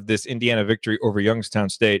here of this Indiana victory over Youngstown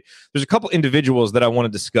State. There's a couple individuals that I want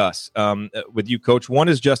to discuss with you, Coach. One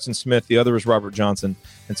is Justin Smith. The other is Robert Johnson.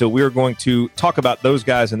 And so we're going to talk about those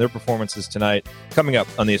guys and their performances tonight coming up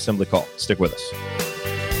on the Assembly Call. Stick with us.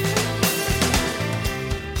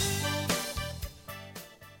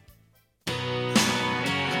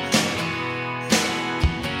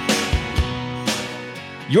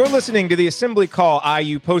 You're listening to the Assembly Call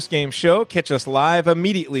IU postgame show. Catch us live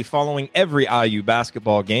immediately following every IU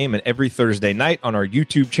basketball game and every Thursday night on our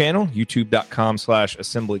YouTube channel,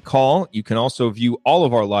 youtube.com/assemblycall. You can also view all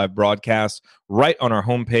of our live broadcasts right on our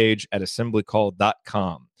homepage at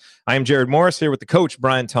assemblycall.com. I am Jared Morris here with the coach,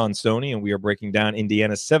 Brian Tonsoni, and we are breaking down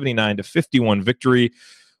Indiana's 79-51 victory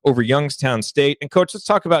over Youngstown State. And Coach, let's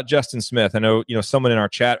talk about Justin Smith. I know, someone in our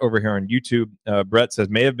chat over here on YouTube, Brett, says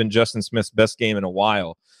may have been Justin Smith's best game in a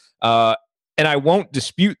while. And I won't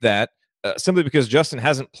dispute that. simply because Justin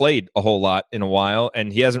hasn't played a whole lot in a while,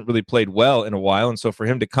 and he hasn't really played well in a while. And so for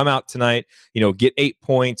him to come out tonight, get 8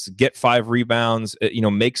 points, get 5 rebounds,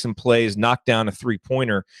 make some plays, knock down a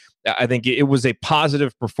 3-pointer, I think it was a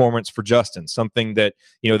positive performance for Justin, something that,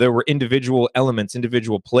 there were individual elements,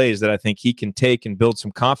 individual plays that I think he can take and build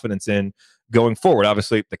some confidence in going forward.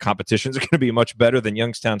 Obviously, the competitions are going to be much better than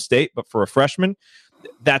Youngstown State, but for a freshman,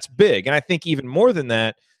 that's big. And I think even more than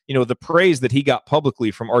that, the praise that he got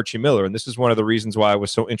publicly from Archie Miller, and this is one of the reasons why I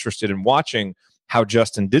was so interested in watching how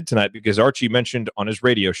Justin did tonight, because Archie mentioned on his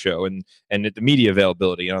radio show and at the media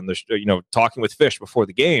availability and on the, talking with Fish before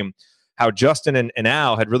the game, how Justin and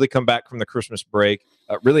Al had really come back from the Christmas break,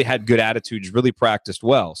 really had good attitudes, really practiced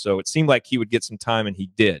well. So it seemed like he would get some time, and he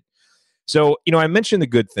did. So, I mentioned the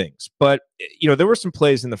good things, but, there were some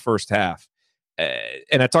plays in the first half.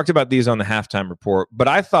 And I talked about these on the halftime report, but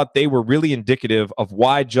I thought they were really indicative of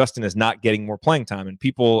why Justin is not getting more playing time. And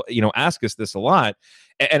people, ask us this a lot.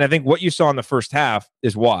 And I think what you saw in the first half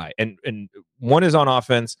is why. And one is on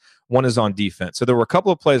offense, one is on defense. So there were a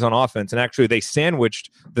couple of plays on offense, and actually they sandwiched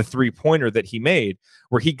the 3-pointer that he made,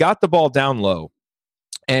 where he got the ball down low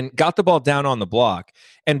and got the ball down on the block.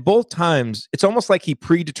 And both times, it's almost like he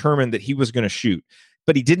predetermined that he was going to shoot,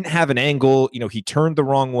 but he didn't have an angle. He turned the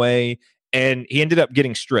wrong way, and he ended up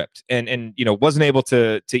getting stripped and wasn't able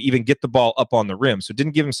to even get the ball up on the rim. So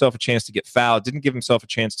didn't give himself a chance to get fouled, didn't give himself a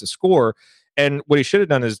chance to score. And what he should have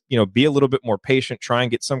done is, be a little bit more patient, try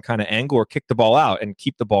and get some kind of angle or kick the ball out and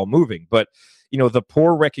keep the ball moving. But, the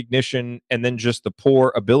poor recognition and then just the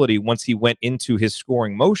poor ability once he went into his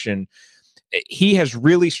scoring motion, he has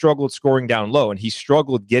really struggled scoring down low, and he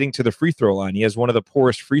struggled getting to the free throw line. He has one of the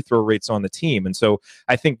poorest free throw rates on the team. And so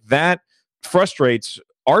I think that frustrates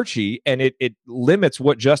Archie, and it limits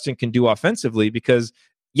what Justin can do offensively, because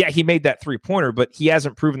he made that 3-pointer, but he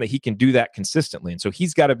hasn't proven that he can do that consistently. And so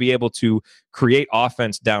he's got to be able to create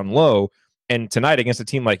offense down low. And tonight, against a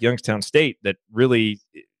team like Youngstown State that really,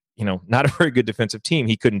 not a very good defensive team,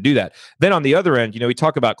 he couldn't do that. Then on the other end, we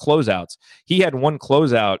talk about closeouts. He had one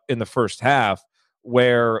closeout in the first half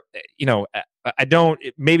where,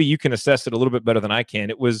 maybe you can assess it a little bit better than I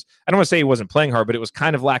can. It was, I don't want to say he wasn't playing hard, but it was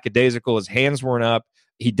kind of lackadaisical. His hands weren't up.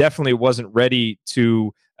 He definitely wasn't ready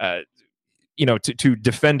to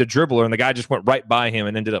defend a dribbler, and the guy just went right by him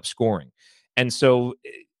and ended up scoring. And so,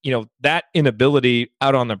 that inability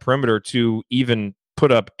out on the perimeter to even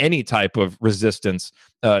put up any type of resistance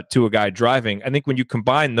to a guy driving, I think when you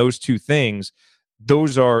combine those two things,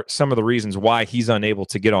 those are some of the reasons why he's unable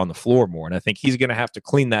to get on the floor more. And I think he's going to have to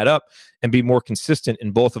clean that up and be more consistent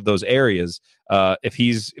in both of those areas.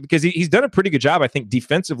 Because he's done a pretty good job, I think,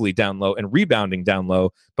 defensively down low and rebounding down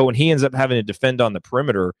low. But when he ends up having to defend on the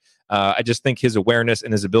perimeter, I just think his awareness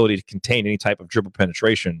and his ability to contain any type of dribble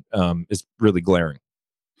penetration is really glaring.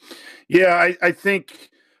 Yeah, I think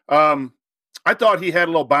I thought he had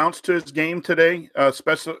a little bounce to his game today,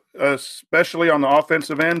 especially on the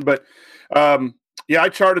offensive end. But I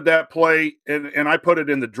charted that play, and I put it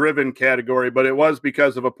in the driven category, but it was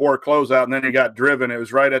because of a poor closeout, and then he got driven. It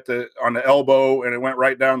was right on the elbow, and it went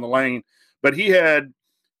right down the lane. But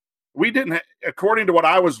according to what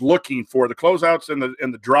I was looking for, the closeouts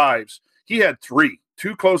and the drives, he had 3.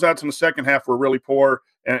 2 closeouts in the second half were really poor,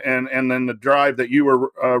 and then the drive that you were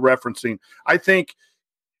referencing. I think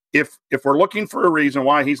if we're looking for a reason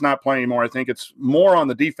why he's not playing more, I think it's more on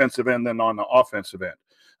the defensive end than on the offensive end.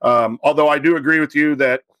 Although I do agree with you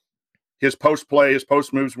that his post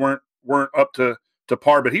moves weren't up to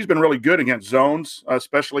par, but he's been really good against zones,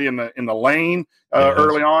 especially in the lane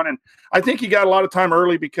early on. And I think he got a lot of time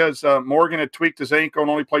early because Morgan had tweaked his ankle and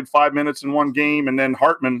only played 5 minutes in one game, and then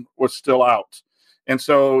Hartman was still out, and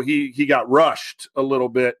so he got rushed a little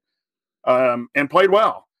bit and played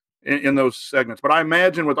well in those segments. But I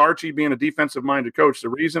imagine with Archie being a defensive-minded coach, the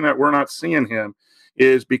reason that we're not seeing him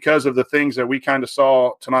is because of the things that we kind of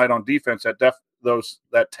saw tonight on defense,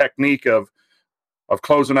 that technique of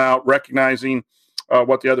closing out, recognizing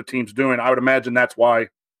what the other team's doing. I would imagine that's why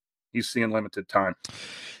he's seeing limited time.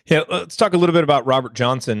 Yeah, let's talk a little bit about Robert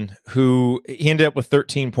Johnson, who he ended up with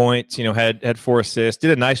 13 points, had 4 assists,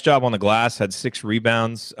 did a nice job on the glass, had 6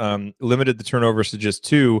 rebounds, limited the turnovers to just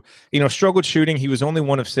 2, struggled shooting. He was only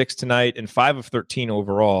 1 of 6 tonight and 5 of 13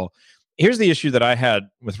 overall. Here's the issue that I had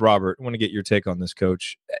with Robert. I want to get your take on this,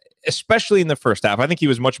 Coach, especially in the first half. I think he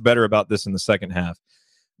was much better about this in the second half.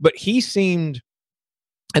 But he seemed,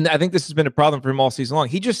 and I think this has been a problem for him all season long,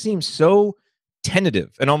 he just seemed so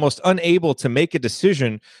tentative and almost unable to make a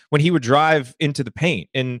decision when he would drive into the paint.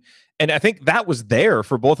 And I think that was there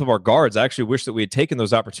for both of our guards. I actually wish that we had taken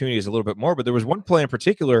those opportunities a little bit more. But there was one play in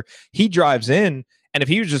particular, he drives in, And if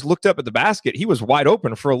he just looked up at the basket, he was wide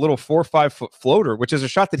open for a little 4 or 5 foot floater, which is a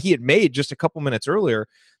shot that he had made just a couple minutes earlier.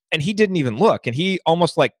 And he didn't even look. And he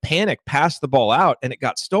almost like panicked, passed the ball out, and it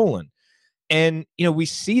got stolen. And, we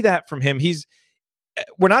see that from him.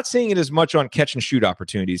 We're not seeing it as much on catch and shoot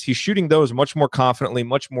opportunities. He's shooting those much more confidently,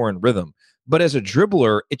 much more in rhythm. But as a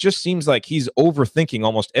dribbler, it just seems like he's overthinking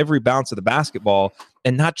almost every bounce of the basketball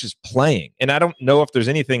and not just playing. And I don't know if there's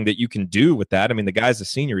anything that you can do with that. I mean, the guy's a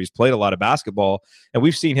senior. He's played a lot of basketball, and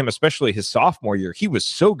we've seen him, especially his sophomore year. He was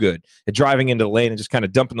so good at driving into the lane and just kind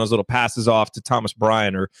of dumping those little passes off to Thomas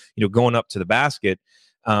Bryant or, going up to the basket.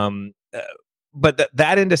 But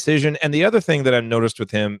that indecision. And the other thing that I've noticed with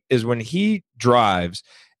him is when he drives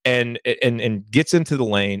and gets into the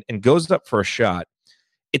lane and goes up for a shot,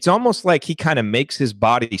 it's almost like he kind of makes his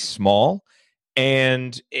body small,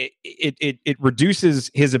 and it reduces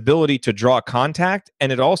his ability to draw contact.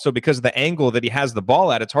 And it also, because of the angle that he has the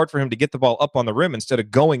ball at, it's hard for him to get the ball up on the rim instead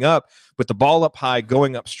of going up with the ball up high,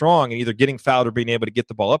 going up strong, and either getting fouled or being able to get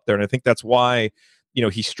the ball up there. And I think that's why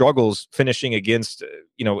he struggles finishing against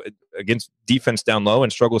defense down low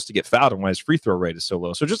and struggles to get fouled, and why his free throw rate is so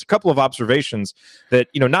low. So just a couple of observations that,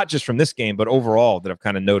 not just from this game, but overall that I've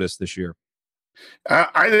kind of noticed this year.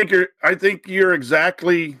 I think you're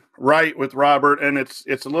exactly right with Robert, and it's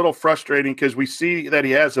a little frustrating because we see that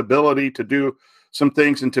he has ability to do some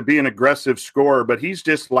things and to be an aggressive scorer, but he's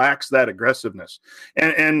just lacks that aggressiveness,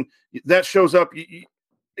 and that shows up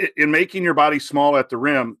in making your body small at the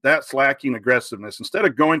rim. That's lacking aggressiveness. Instead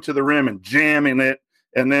of going to the rim and jamming it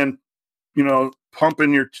and then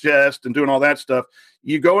pumping your chest and doing all that stuff,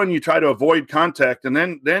 you go and you try to avoid contact, and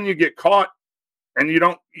then you get caught and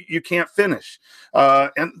you can't finish.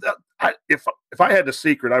 If I had the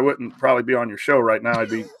secret, I wouldn't probably be on your show right now. I'd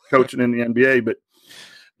be coaching in the NBA. But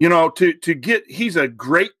he's a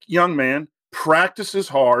great young man, practices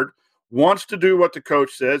hard, wants to do what the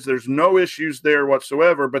coach says. There's no issues there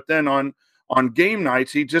whatsoever. But then on game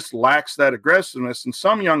nights, he just lacks that aggressiveness. And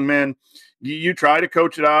some young men, you try to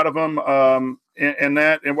coach it out of them.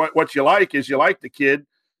 And what you like is the kid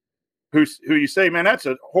who you say, man, that's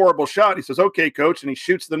a horrible shot. He says, okay, coach. And he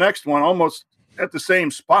shoots the next one almost at the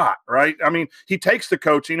same spot, right? I mean, he takes the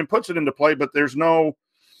coaching and puts it into play, but there's no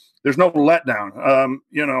letdown.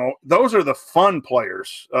 Those are the fun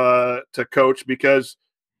players to coach, because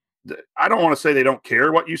I don't want to say they don't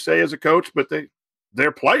care what you say as a coach, but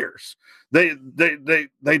they're players. They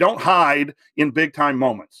don't hide in big time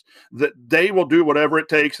moments. That they will do whatever it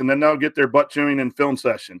takes, and then they'll get their butt chewing in film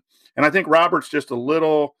session. And I think Robert's just a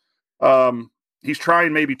little he's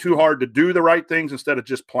trying maybe too hard to do the right things instead of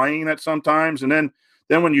just playing it sometimes. And then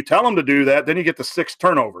when you tell him to do that, then you get the 6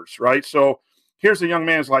 turnovers, right? So here's the young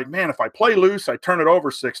man who's like, man, if I play loose, I turn it over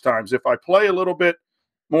 6 times. If I play a little bit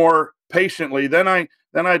more patiently, then I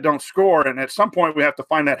don't score. And at some point we have to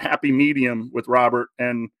find that happy medium with Robert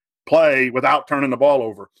and play without turning the ball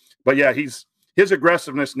over. But yeah, his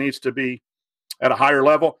aggressiveness needs to be at a higher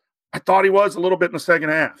level. I thought he was a little bit in the second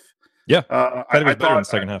half. Yeah, I was better in the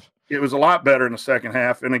second half. It was a lot better in the second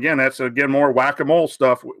half. And again, that's more whack-a-mole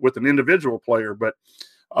stuff with an individual player. But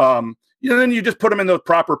then you just put him in the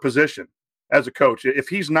proper position as a coach. If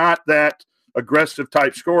he's not that aggressive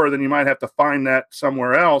type scorer, then you might have to find that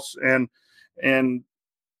somewhere else. And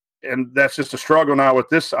that's just a struggle now with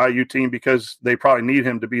this IU team, because they probably need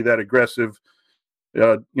him to be that aggressive.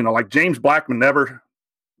 Like James Blackman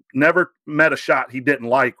never met a shot he didn't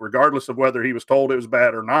like, regardless of whether he was told it was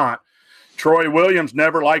bad or not. Troy Williams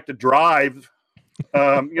never liked to drive,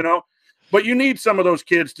 but you need some of those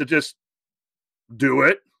kids to just do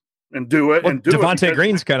it and do it and do Devontae it.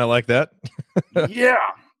 Green's kind of like that. Yeah.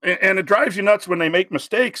 And it drives you nuts when they make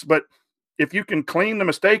mistakes, but if you can clean the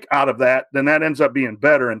mistake out of that, then that ends up being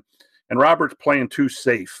better. And Robert's playing too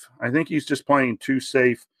safe. I think he's just playing too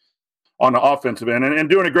safe on the offensive end and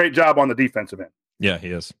doing a great job on the defensive end. Yeah, he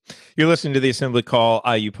is. You're listening to the Assembly Call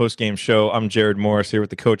IU postgame show. I'm Jared Morris here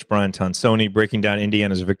with the coach, Brian Tonsoni, breaking down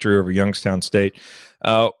Indiana's victory over Youngstown State.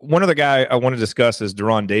 One other guy I want to discuss is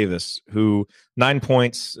Deron Davis, who 9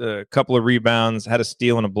 points, a couple of rebounds, had a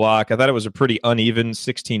steal and a block. I thought it was a pretty uneven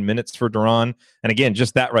 16 minutes for Deron. And again,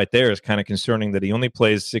 just that right there is kind of concerning that he only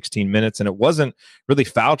plays 16 minutes, and it wasn't really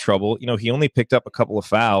foul trouble. He only picked up a couple of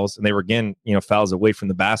fouls, and they were, again, fouls away from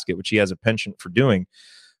the basket, which he has a penchant for doing.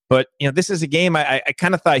 But, this is a game I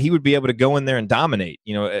kind of thought he would be able to go in there and dominate,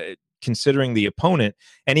 considering the opponent.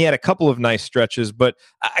 And he had a couple of nice stretches, but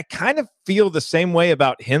I kind of feel the same way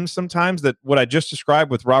about him sometimes, that what I just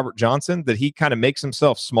described with Robert Johnson, that he kind of makes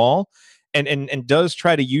himself small. and does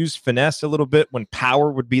try to use finesse a little bit when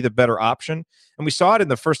power would be the better option. And we saw it in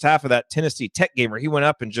the first half of that Tennessee Tech game where he went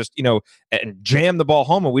up and just, and jammed the ball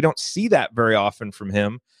home. And we don't see that very often from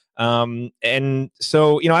him. And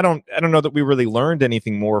so, I don't know that we really learned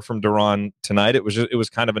anything more from De'Ron tonight. It was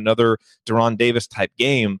kind of another De'Ron Davis type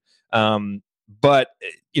game. But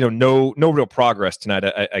no real progress tonight,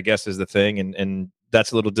 I guess, is the thing. And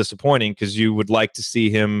that's a little disappointing because you would like to see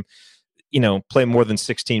him, play more than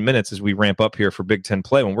 16 minutes as we ramp up here for Big Ten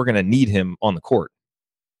play when we're going to need him on the court.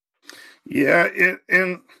 Yeah.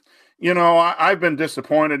 I've been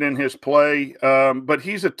disappointed in his play, but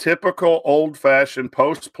he's a typical old-fashioned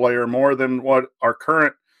post player more than what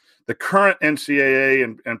the current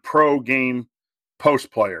NCAA and pro game post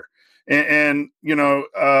player. So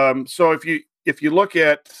if you look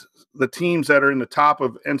at the teams that are in the top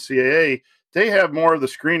of NCAA, they have more of the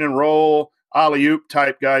screen and roll, alley-oop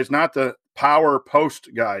type guys, not the power post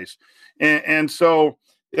guys. And so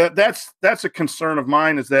that's a concern of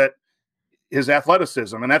mine, is that his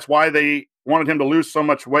athleticism, and that's why they wanted him to lose so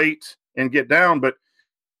much weight and get down. But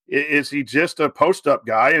is he just a post-up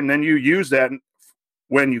guy? And then you use that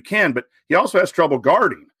when you can, but he also has trouble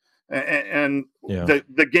guarding. And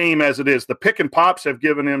the game as it is, the pick and pops have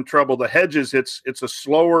given him trouble. The hedges, it's a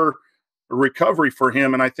slower recovery for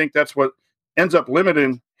him, and I think that's what ends up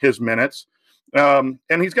limiting his minutes. And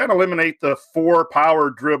he's got to eliminate the 4-power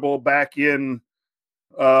dribble back in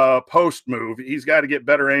post move. He's got to get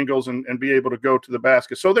better angles and be able to go to the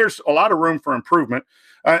basket. So there's a lot of room for improvement.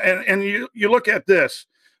 And you look at this.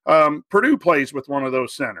 Purdue plays with one of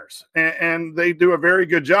those centers, and they do a very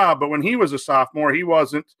good job. But when he was a sophomore, he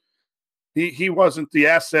wasn't the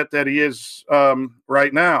asset that he is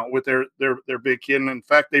right now with their big kid. And in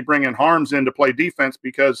fact, they bring in Harms in to play defense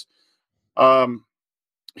because I'm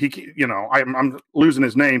losing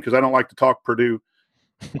his name because I don't like to talk Purdue.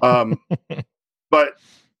 But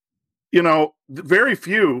very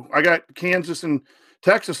few. I got Kansas and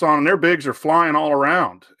Texas on, and their bigs are flying all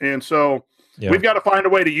around. And so we've got to find a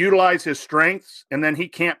way to utilize his strengths, and then he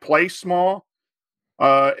can't play small.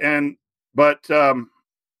 He's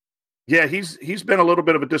been a little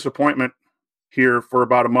bit of a disappointment here for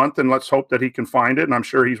about a month, and let's hope that he can find it. And I'm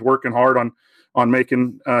sure he's working hard on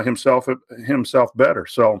making himself better.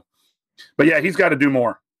 So, but yeah, he's got to do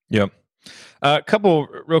more. Yep. A couple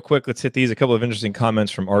real quick. Let's hit these. A couple of interesting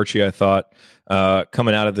comments from Archie, I thought,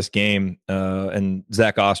 coming out of this game, and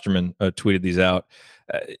Zach Osterman tweeted these out.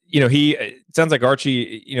 It sounds like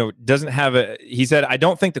Archie, doesn't have he said, I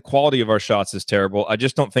don't think the quality of our shots is terrible. I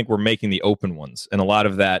just don't think we're making the open ones. And a lot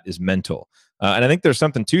of that is mental. And I think there's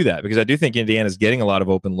something to that because I do think Indiana's getting a lot of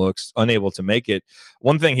open looks, unable to make it.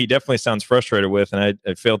 One thing he definitely sounds frustrated with, and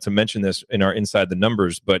I failed to mention this in our Inside the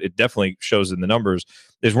Numbers, but it definitely shows in the numbers,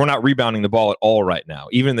 is we're not rebounding the ball at all right now.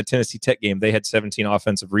 Even in the Tennessee Tech game, they had 17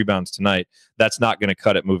 offensive rebounds tonight. That's not going to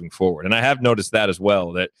cut it moving forward. And I have noticed that as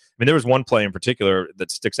well. There was one play in particular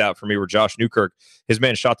that sticks out for me where Josh Newkirk, his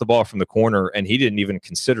man shot the ball from the corner, and he didn't even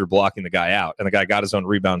consider blocking the guy out. And the guy got his own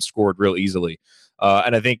rebound, scored real easily.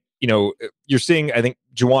 And I think, you're seeing, I think,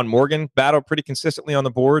 Juwan Morgan battle pretty consistently on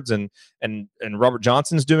the boards, and Robert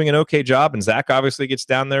Johnson's doing an okay job, and Zach obviously gets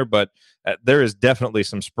down there, but there is definitely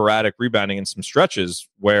some sporadic rebounding and some stretches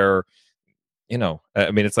where,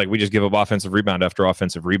 it's like we just give up offensive rebound after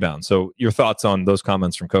offensive rebound. So your thoughts on those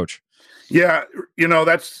comments from Coach? Yeah,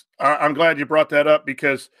 I'm glad you brought that up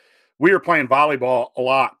because we were playing volleyball a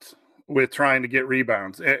lot with trying to get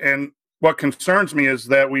rebounds. And what concerns me is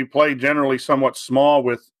that we play generally somewhat small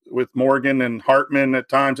with Morgan and Hartman at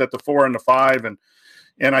times at the 4 and the 5.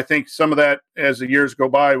 And I think some of that, as the years go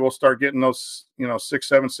by, we'll start getting those, 6'7",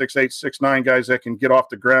 6'8", 6'9" guys that can get off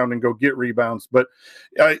the ground and go get rebounds. But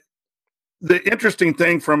the interesting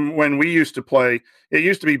thing from when we used to play, it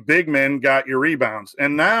used to be big men got your rebounds.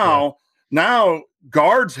 And now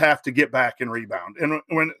guards have to get back and rebound. And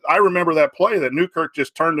when I remember that play that Newkirk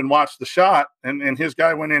just turned and watched the shot and his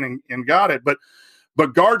guy went in and got it.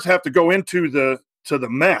 But guards have to go into the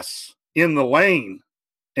mess in the lane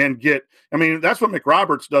and get, that's what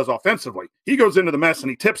McRoberts does offensively. He goes into the mess and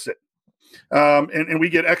he tips it. And we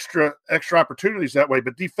get extra opportunities that way.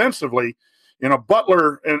 But defensively,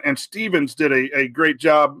 Butler and Stevens did a great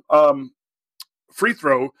job. Free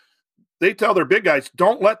throw, they tell their big guys,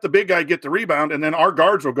 don't let the big guy get the rebound, and then our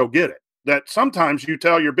guards will go get it. That sometimes you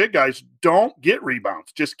tell your big guys, don't get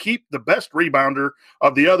rebounds. Just keep the best rebounder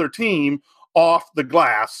of the other team off the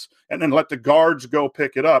glass, and then let the guards go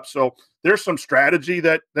pick it up. So there's some strategy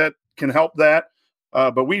that can help that.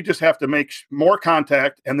 But we just have to make more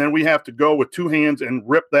contact, and then we have to go with two hands and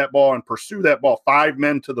rip that ball and pursue that ball, 5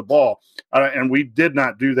 men to the ball. And we did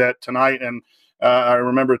not do that tonight. And I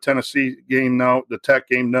remember the Tennessee game, no. The Tech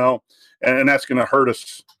game, no. And that's going to hurt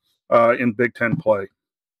us in Big Ten play.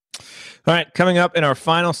 All right, coming up in our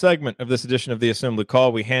final segment of this edition of the Assembly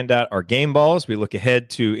Call, we hand out our game balls. We look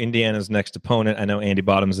ahead to Indiana's next opponent. I know Andy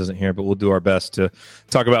Bottoms isn't here, but we'll do our best to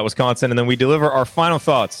talk about Wisconsin. And then we deliver our final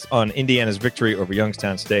thoughts on Indiana's victory over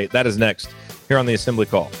Youngstown State. That is next here on the Assembly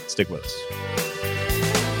Call. Stick with us.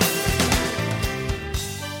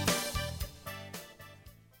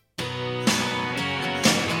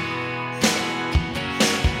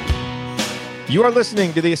 You are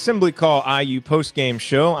listening to the Assembly Call IU postgame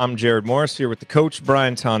show. I'm Jared Morris here with the coach,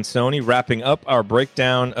 Brian Tonsoni, wrapping up our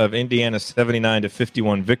breakdown of Indiana's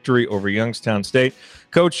 79-51 victory over Youngstown State.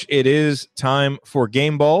 Coach, it is time for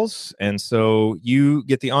game balls, and so you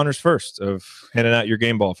get the honors first of handing out your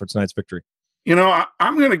game ball for tonight's victory. You know,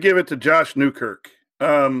 I'm going to give it to Josh Newkirk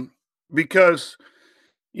because,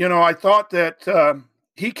 you know, I thought that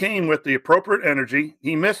he came with the appropriate energy.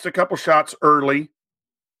 He missed a couple shots early,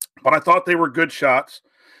 but I thought they were good shots.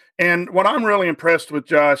 And what I'm really impressed with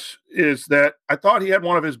Josh is that I thought he had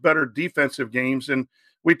one of his better defensive games. And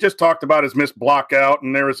we just talked about his missed block out,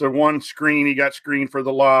 and there was a one screen. He got screened for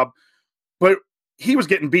the lob. But he was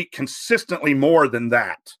getting beat consistently more than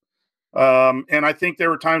that. And I think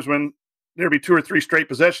there were times when there'd be 2 or 3 straight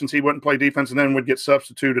possessions he wouldn't play defense and then would get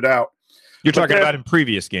substituted out. You're talking about in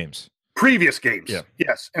previous games. Previous games, yeah.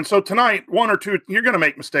 Yes. And so tonight, 1 or 2, you're going to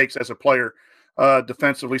make mistakes as a player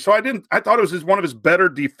defensively. So I thought it was one of his better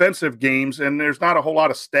defensive games, and there's not a whole lot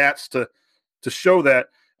of stats to show that.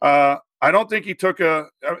 I don't think he took the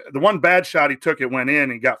one bad shot he took, it went in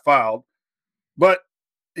and got fouled. But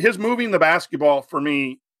his moving the basketball for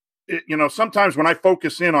me, sometimes when I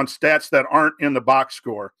focus in on stats that aren't in the box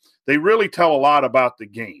score, they really tell a lot about the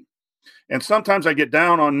game. And sometimes I get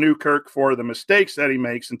down on Newkirk for the mistakes that he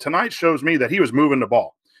makes. And tonight shows me that he was moving the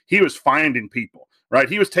ball. He was finding people, right?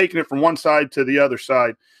 He was taking it from one side to the other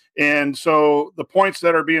side. And so the points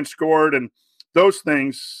that are being scored and those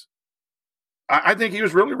things, I think he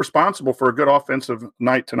was really responsible for a good offensive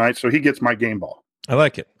night tonight. So he gets my game ball. I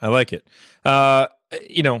like it.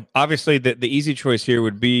 Obviously the easy choice here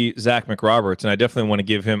would be Zach McRoberts, and I definitely want to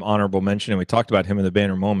give him honorable mention, and we talked about him in the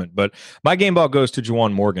banner moment, but my game ball goes to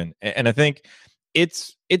Juwan Morgan. And I think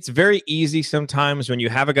it's very easy sometimes when you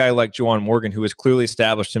have a guy like Juwan Morgan who has clearly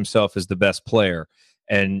established himself as the best player.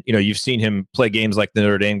 And, you've seen him play games like the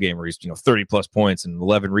Notre Dame game where he's, 30 plus points and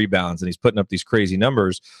 11 rebounds, and he's putting up these crazy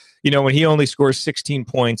numbers. When he only scores 16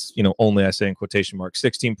 points, only I say in quotation marks,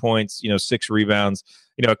 16 points, 6 rebounds,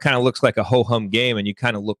 it kind of looks like a ho-hum game and you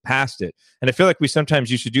kind of look past it. And I feel like we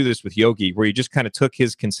sometimes used to do this with Yogi, where you just kind of took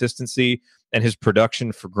his consistency and his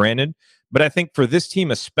production for granted. But I think for this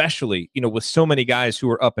team, especially, with so many guys who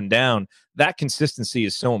are up and down, that consistency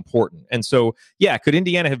is so important. And so, yeah, could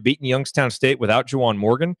Indiana have beaten Youngstown State without Juwan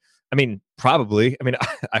Morgan? I mean, probably. I mean,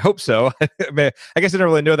 I hope so. I guess I don't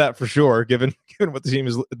really know that for sure, given what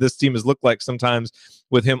this team has looked like sometimes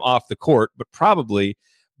with him off the court, but probably.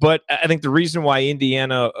 But I think the reason why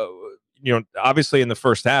Indiana, obviously in the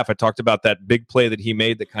first half, I talked about that big play that he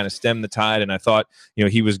made that kind of stemmed the tide, and I thought,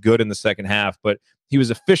 he was good in the second half, but he was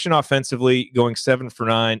efficient offensively, going 7 for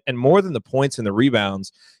 9, and more than the points and the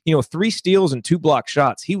rebounds, 3 steals and 2 block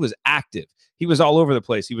shots. He was active. He was all over the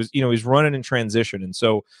place. He was, he's running in transition. And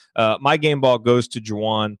so my game ball goes to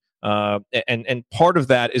Juwan. And part of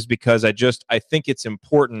that is because I think it's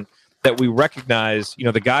important that we recognize,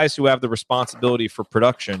 the guys who have the responsibility for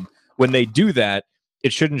production. When they do that,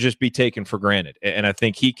 it shouldn't just be taken for granted. And I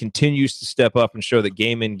think he continues to step up and show that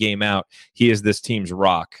game in, game out, he is this team's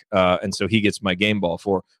rock. And so he gets my game ball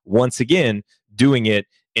for, once again, doing it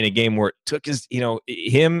in a game where it took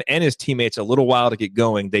him and his teammates a little while to get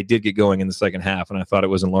going. They did get going in the second half, and I thought it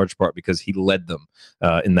was in large part because he led them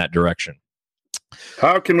in that direction.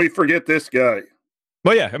 How can we forget this guy?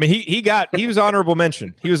 Well, yeah, I mean, he was honorable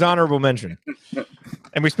mention. He was honorable mention.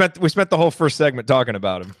 And we spent the whole first segment talking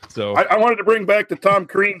about him. So I wanted to bring back the Tom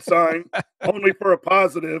Crean sign, only for a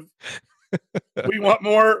positive. We want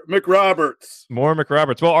more McRoberts. More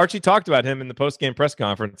McRoberts. Well, Archie talked about him in the post-game press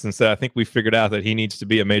conference and said, I think we figured out that he needs to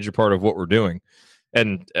be a major part of what we're doing.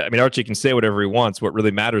 And, I mean, Archie can say whatever he wants. What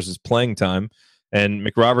really matters is playing time. And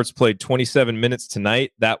McRoberts played 27 minutes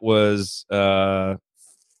tonight. That was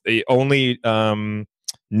only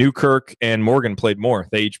Newkirk and Morgan played more.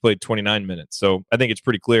 They each played 29 minutes. So I think it's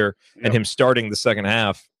pretty clear. Yep. And him starting the second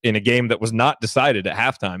half in a game that was not decided at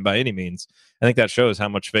halftime by any means, I think that shows how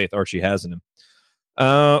much faith Archie has in him.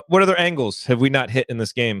 What other angles have we not hit in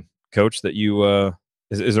this game, Coach, that you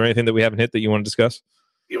is there anything that we haven't hit that you want to discuss?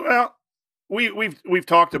 Well, we've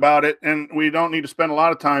talked about it, and we don't need to spend a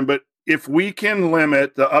lot of time, but if we can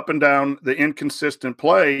limit the up and down, the inconsistent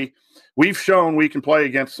play, we've shown we can play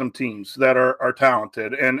against some teams that are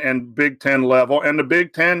talented and Big Ten level. And the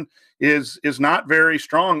Big Ten is not very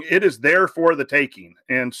strong. It is there for the taking.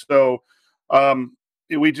 And so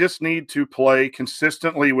we just need to play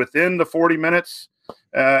consistently within the 40 minutes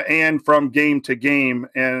and from game to game.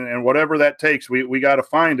 And whatever that takes, we got to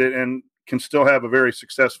find it and can still have a very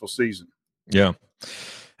successful season. Yeah.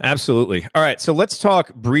 Absolutely. All right, so let's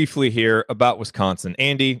talk briefly here about Wisconsin.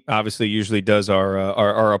 Andy obviously usually does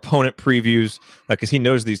our opponent previews because he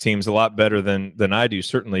knows these teams a lot better than I do,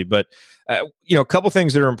 certainly. But a couple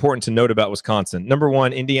things that are important to note about Wisconsin. Number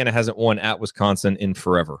one, Indiana hasn't won at Wisconsin in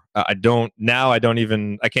forever. I can't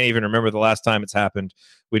even remember the last time it's happened.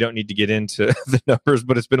 We don't need to get into the numbers,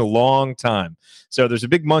 but it's been a long time. So there's a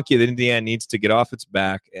big monkey that Indiana needs to get off its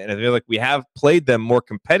back, and I feel like we have played them more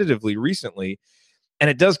competitively recently. And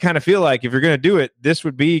it does kind of feel like if you're going to do it, this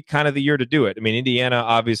would be kind of the year to do it. I mean, Indiana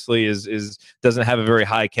obviously doesn't have a very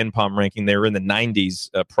high KenPom ranking. They were in the 90s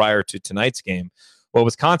prior to tonight's game. Well,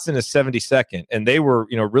 Wisconsin is 72nd, and they were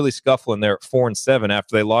really scuffling there at 4-7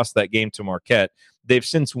 after they lost that game to Marquette. They've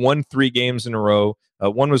since won 3 games in a row.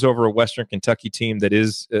 One was over a Western Kentucky team that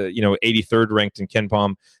is 83rd ranked in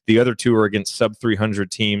KenPom. The other 2 are against sub 300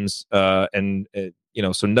 teams, so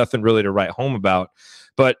nothing really to write home about.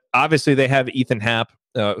 But obviously they have Ethan Happ,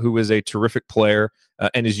 who is a terrific player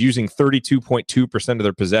and is using 32.2% of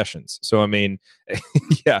their possessions. So, I mean,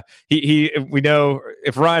 yeah, we know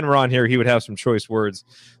if Ryan were on here, he would have some choice words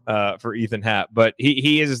for Ethan Happ. But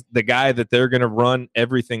he is the guy that they're going to run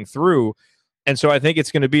everything through. And so I think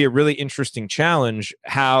it's going to be a really interesting challenge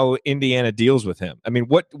how Indiana deals with him. I mean,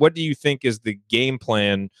 what do you think is the game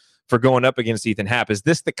plan for going up against Ethan Happ? Is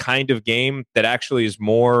this the kind of game that actually is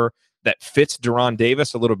more that fits Deron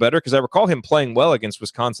Davis a little better? Because I recall him playing well against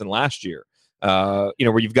Wisconsin last year,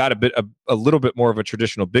 where you've got a little bit more of a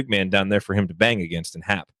traditional big man down there for him to bang against in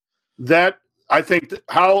Happ. That I think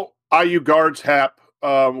how IU guards Happ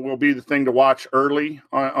will be the thing to watch early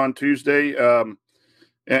on Tuesday.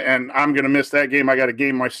 And I'm going to miss that game. I got a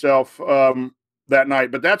game myself that night,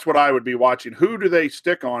 but that's what I would be watching. Who do they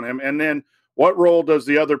stick on him? And then what role does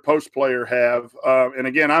the other post player have? And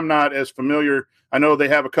again, I'm not as familiar. I know they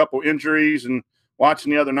have a couple injuries, and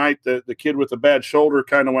watching the other night, the kid with the bad shoulder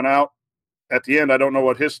kind of went out at the end. I don't know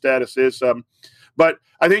what his status is. But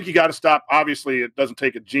I think you got to stop. Obviously, it doesn't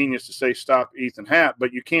take a genius to say stop Ethan Happ,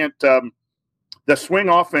 but you can't. The swing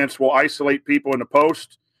offense will isolate people in the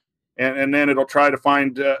post, and then it'll try to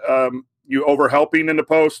find you overhelping in the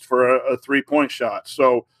post for a 3-point shot.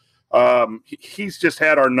 So he's just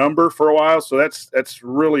had our number for a while. So that's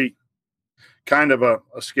really kind of a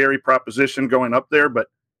scary proposition going up there. But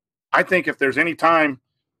I think if there's any time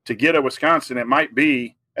to get at Wisconsin, it might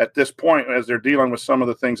be at this point as they're dealing with some of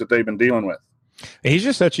the things that they've been dealing with. He's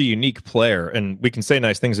just such a unique player, and we can say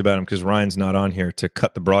nice things about him because Ryan's not on here to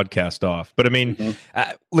cut the broadcast off. But I mean,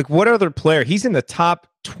 what other player? He's in the top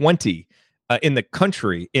 20 in the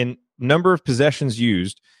country in number of possessions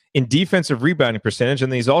used, in defensive rebounding percentage,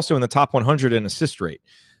 and then he's also in the top 100 in assist rate.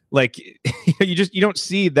 Like you don't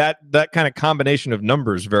see that kind of combination of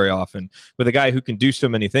numbers very often with a guy who can do so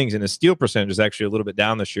many things. And his steal percentage is actually a little bit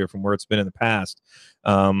down this year from where it's been in the past.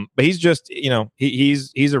 But he's just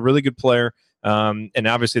he's a really good player. And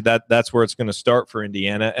obviously that's where it's going to start for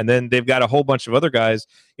Indiana. And then they've got a whole bunch of other guys.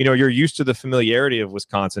 You're used to the familiarity of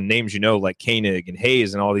Wisconsin names, like Koenig and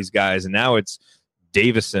Hayes and all these guys. And now it's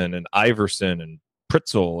Davison and Iverson and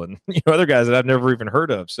Pritzel and other guys that I've never even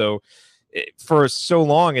heard of. So for so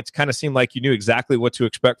long, it's kind of seemed like you knew exactly what to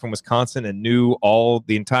expect from Wisconsin and knew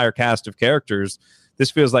the entire cast of characters. This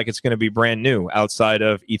feels like it's going to be brand new outside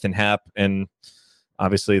of Ethan Happ and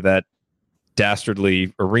obviously that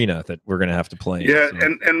dastardly arena that we're going to have to play. Yeah, in,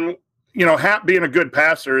 so. and Happ being a good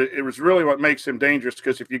passer, it was really what makes him dangerous,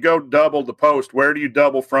 because if you go double the post, where do you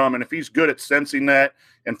double from? And if he's good at sensing that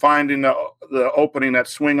and finding the opening, that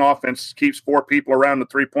swing offense keeps 4 people around the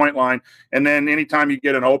 3-point line. And then anytime you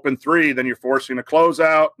get an open 3, then you're forcing a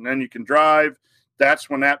closeout, and then you can drive.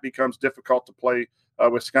 That's when that becomes difficult to play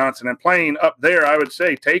Wisconsin. And playing up there, I would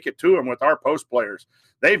say take it to them with our post players.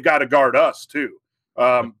 They've got to guard us too.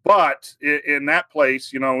 But in that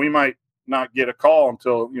place, we might not get a call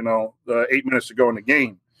until the 8 minutes to go in the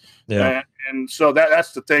game. Yeah. And so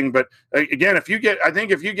that's the thing. But again, if you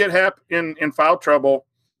get Happ in foul trouble,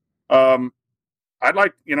 I'd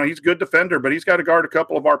like, he's a good defender, but he's got to guard a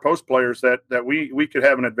couple of our post players that we could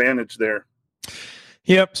have an advantage there.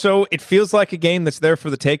 Yep. So it feels like a game that's there for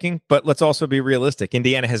the taking, but let's also be realistic.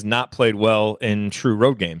 Indiana has not played well in true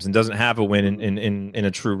road games and doesn't have a win in a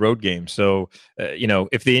true road game. So,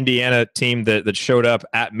 if the Indiana team that showed up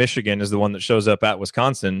at Michigan is the one that shows up at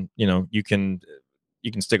Wisconsin, you can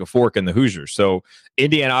stick a fork in the Hoosiers. So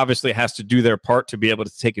Indiana obviously has to do their part to be able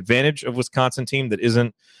to take advantage of Wisconsin team that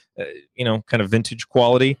isn't, kind of vintage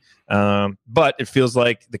quality. But it feels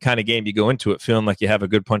like the kind of game you go into it feeling like you have a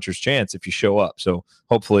good puncher's chance if you show up. So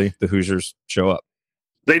hopefully the Hoosiers show up.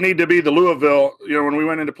 They need to be the Louisville. When we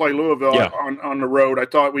went in to play Louisville Yeah. on the road, I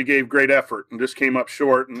thought we gave great effort and just came up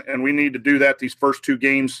short. And we need to do that these first two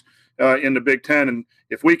games in the Big Ten. And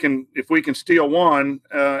if we can steal one,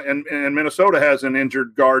 and Minnesota has an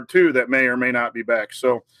injured guard too that may or may not be back.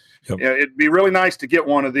 So it'd be really nice to get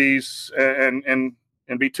one of these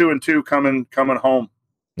and be 2-2 coming home.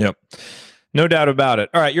 Yep. No doubt about it.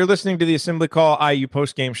 All right, you're listening to the Assembly Call IU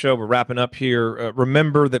postgame show. We're wrapping up here.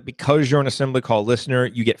 Remember that because you're an Assembly Call listener,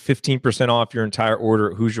 you get 15% off your entire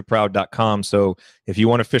order at HoosierProud.com. So if you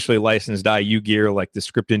want officially licensed IU gear like the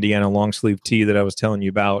Script Indiana long sleeve tee that I was telling you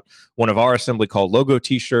about, one of our Assembly Call logo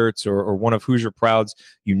t-shirts, or one of Hoosier Proud's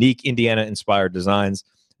unique Indiana-inspired designs,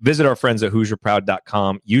 visit our friends at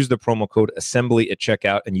HoosierProud.com. Use the promo code Assembly at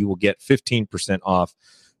checkout, and you will get 15% off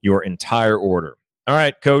your entire order. All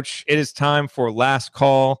right, Coach, it is time for last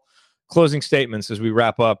call. Closing statements as we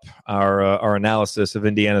wrap up our analysis of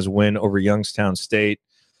Indiana's win over Youngstown State.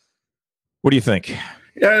 What do you think?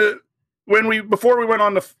 Yeah, before we went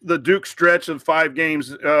on the Duke stretch of 5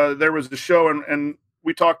 games, there was the show, and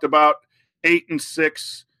we talked about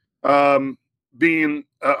 8-6 being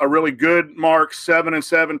a really good mark,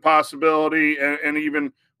 7-7 possibility, and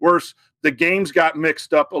even worse. The games got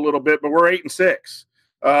mixed up a little bit, but we're 8-6.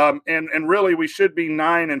 And really we should be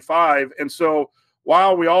 9-5. And so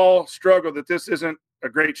while we all struggle that this isn't a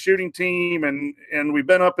great shooting team and we've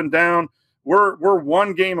been up and down, we're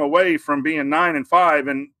one game away from being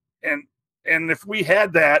 9-5. And if we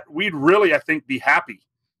had that, we'd really, I think, be happy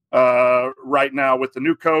right now with the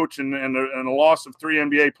new coach and the loss of 3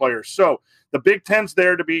 NBA players. So the Big Ten's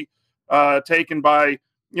there to be taken by, I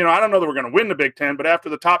don't know that we're going to win the Big Ten, but after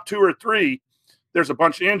the top 2 or 3, there's a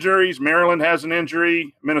bunch of injuries. Maryland has an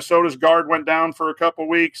injury. Minnesota's guard went down for a couple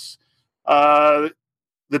weeks. The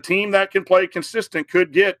team that can play consistent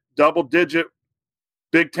could get double-digit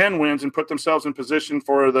Big Ten wins and put themselves in position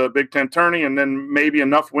for the Big Ten tourney, and then maybe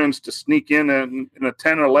enough wins to sneak in a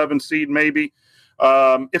 10 or 11 seed maybe.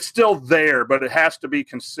 It's still there, but it has to be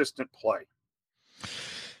consistent play.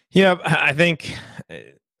 Yeah, I think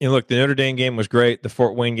look, the Notre Dame game was great. The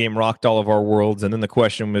Fort Wayne game rocked all of our worlds. And then the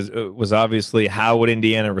question was obviously, how would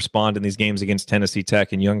Indiana respond in these games against Tennessee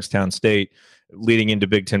Tech and Youngstown State leading into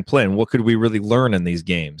Big Ten play? And what could we really learn in these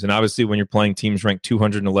games? And obviously, when you're playing teams ranked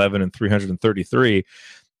 211 and 333,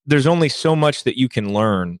 there's only so much that you can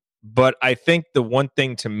learn. But I think the one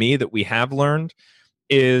thing to me that we have learned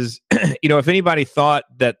is, if anybody thought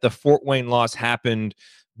that the Fort Wayne loss happened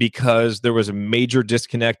because there was a major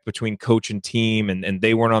disconnect between coach and team and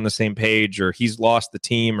they weren't on the same page, or he's lost the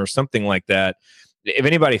team or something like that. If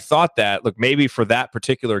anybody thought that, look, maybe for that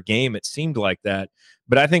particular game, it seemed like that.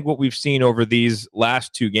 But I think what we've seen over these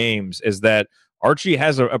last 2 games is that Archie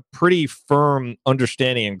has a pretty firm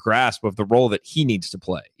understanding and grasp of the role that he needs to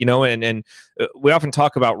play, and we often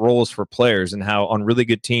talk about roles for players and how on really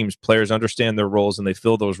good teams, players understand their roles and they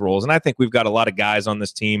fill those roles. And I think we've got a lot of guys on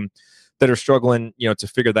this team that are struggling, to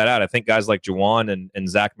figure that out. I think guys like Juwan and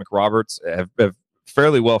Zach McRoberts have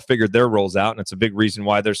fairly well figured their roles out, and it's a big reason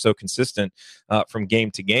why they're so consistent from game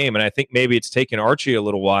to game. And I think maybe it's taken Archie a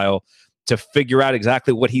little while to figure out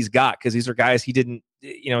exactly what he's got, because these are guys he didn't,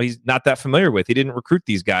 he's not that familiar with. He didn't recruit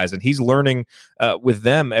these guys, and he's learning with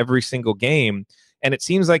them every single game. And it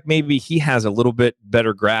seems like maybe he has a little bit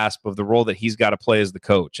better grasp of the role that he's got to play as the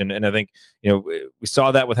coach. And I think, we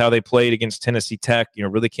saw that with how they played against Tennessee Tech,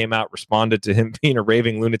 really came out, responded to him being a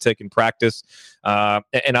raving lunatic in practice.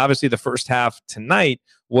 And obviously the first half tonight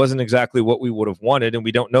wasn't exactly what we would have wanted. And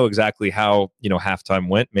we don't know exactly how, halftime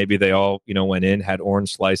went. Maybe they all, went in, had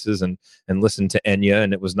orange slices and listened to Enya,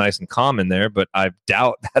 and it was nice and calm in there. But I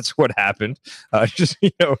doubt that's what happened, just,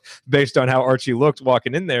 based on how Archie looked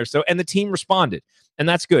walking in there. So, and the team responded. And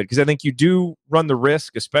that's good, because I think you do run the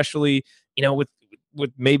risk, especially,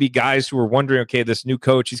 with maybe guys who are wondering, okay, this new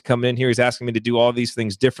coach, he's coming in here, he's asking me to do all these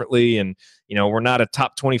things differently. And, we're not a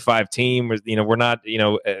top 25 team. We're not,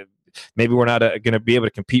 maybe we're not going to be able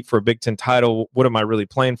to compete for a Big Ten title. What am I really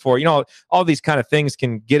playing for? All these kind of things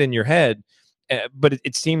can get in your head. But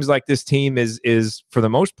it seems like this team is for the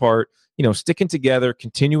most part, sticking together,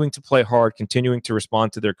 continuing to play hard, continuing to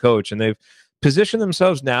respond to their coach. And they've position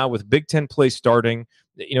themselves now with Big Ten play starting.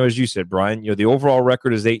 As you said, Brian, the overall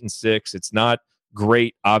record is 8-6. It's not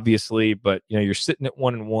great, obviously, but you're sitting at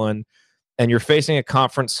 1-1, and you're facing a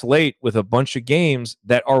conference slate with a bunch of games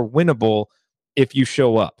that are winnable if you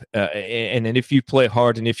show up and if you play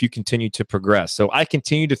hard and if you continue to progress. So I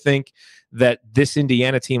continue to think that this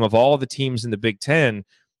Indiana team, of all the teams in the Big Ten,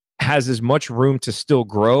 has as much room to still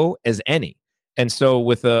grow as any. And so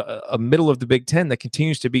with a middle of the Big Ten that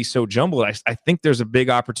continues to be so jumbled, I think there's a big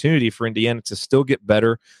opportunity for Indiana to still get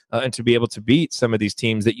better and to be able to beat some of these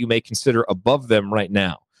teams that you may consider above them right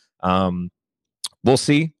now. We'll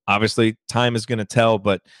see. Obviously, time is going to tell,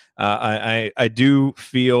 but I do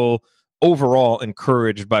feel overall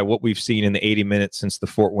encouraged by what we've seen in the 80 minutes since the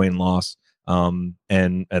Fort Wayne loss.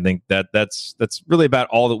 And I think that's really about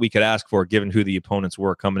all that we could ask for, given who the opponents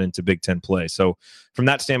were coming into Big Ten play. So from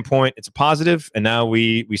that standpoint, it's a positive. And now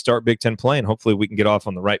we start Big Ten play, and hopefully we can get off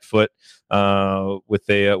on the right foot with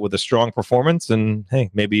a strong performance, and hey,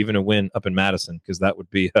 maybe even a win up in Madison, because that would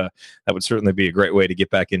certainly be a great way to get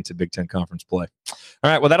back into Big Ten conference play. All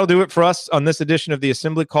right, well, that'll do it for us on this edition of the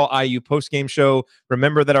Assembly Call IU postgame show.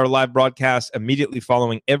 Remember that our live broadcasts immediately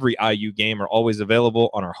following every IU game are always available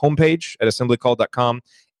on our homepage at assemblycall.com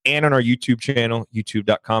and on our YouTube channel,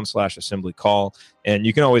 youtube.com/assemblycall. And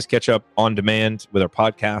you can always catch up on demand with our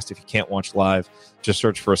podcast if you can't watch live. Just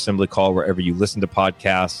search for Assembly Call wherever you listen to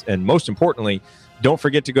podcasts. And most importantly, don't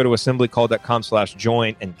forget to go to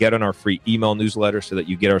assemblycall.com/join and get on our free email newsletter so that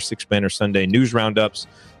you get our Six Banner Sunday news roundups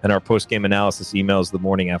and our post-game analysis emails the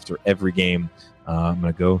morning after every game. I'm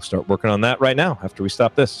going to go start working on that right now after we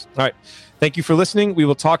stop this. All right. Thank you for listening. We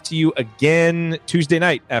will talk to you again Tuesday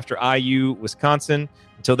night after IU Wisconsin.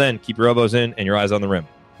 Until then, keep your elbows in and your eyes on the rim.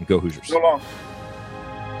 And go Hoosiers. So long.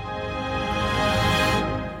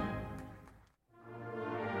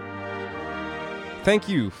 Thank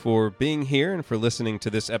you for being here and for listening to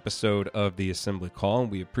this episode of the Assembly Call.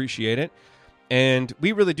 We appreciate it. And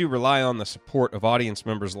we really do rely on the support of audience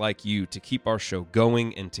members like you to keep our show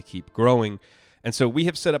going and to keep growing. And so we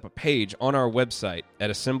have set up a page on our website at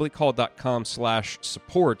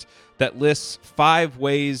assemblycall.com/support that lists 5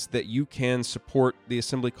 ways that you can support the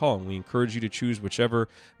Assembly Call. And we encourage you to choose whichever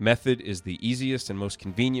method is the easiest and most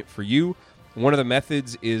convenient for you. One of the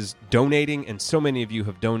methods is donating, and so many of you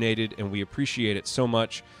have donated, and we appreciate it so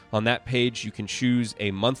much. On that page, you can choose a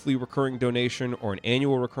monthly recurring donation or an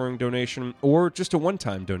annual recurring donation or just a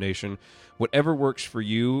one-time donation, whatever works for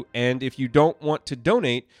you. And if you don't want to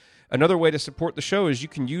donate, another way to support the show is you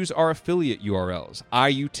can use our affiliate URLs,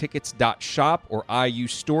 iutickets.shop or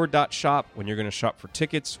iustore.shop when you're going to shop for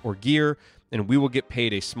tickets or gear, and we will get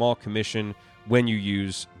paid a small commission when you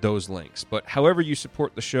use those links. But however you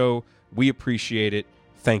support the show, we appreciate it.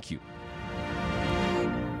 Thank you.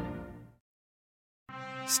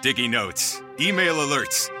 Sticky notes, email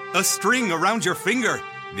alerts, a string around your finger.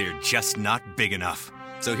 They're just not big enough.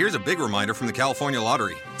 So here's a big reminder from the California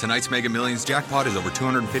Lottery. Tonight's Mega Millions jackpot is over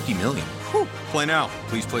 $250 million. Whew. Play now.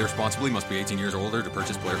 Please play responsibly. Must be 18 years or older to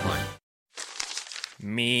purchase player client.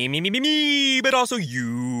 Me, but also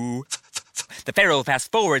you. The Pharaoh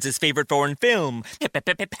fast forwards his favorite foreign film,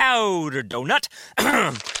 Powder Donut.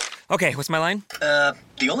 Okay, what's my line?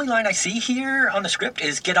 The only line I see here on the script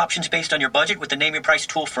is get options based on your budget with the Name Your Price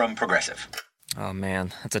tool from Progressive. Oh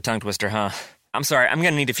man, that's a tongue twister, huh? I'm sorry, I'm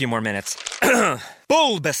gonna need a few more minutes.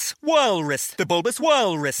 Bulbous Walrus, the Bulbous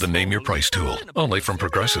Walrus. The Name Your Price tool, only from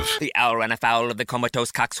Progressive. The owl ran afoul of the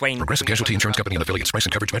comatose coxswain. Progressive Casualty Insurance Company and affiliates. Price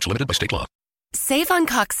and coverage match limited by state law. Save on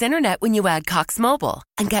Cox Internet when you add Cox Mobile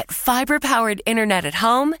and get fiber-powered internet at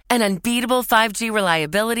home and unbeatable 5G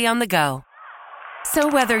reliability on the go. So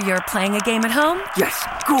whether you're playing a game at home, Yes,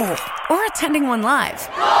 cool. or attending one live,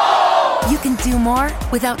 you can do more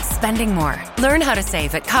without spending more. Learn how to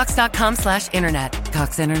save at cox.com/internet.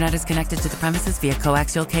 Cox Internet is connected to the premises via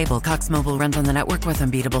coaxial cable. Cox Mobile runs on the network with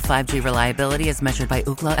unbeatable 5G reliability as measured by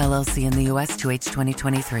Ookla LLC in the U.S. to H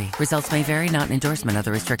 2023. Results may vary, not an endorsement.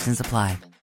 Other restrictions apply.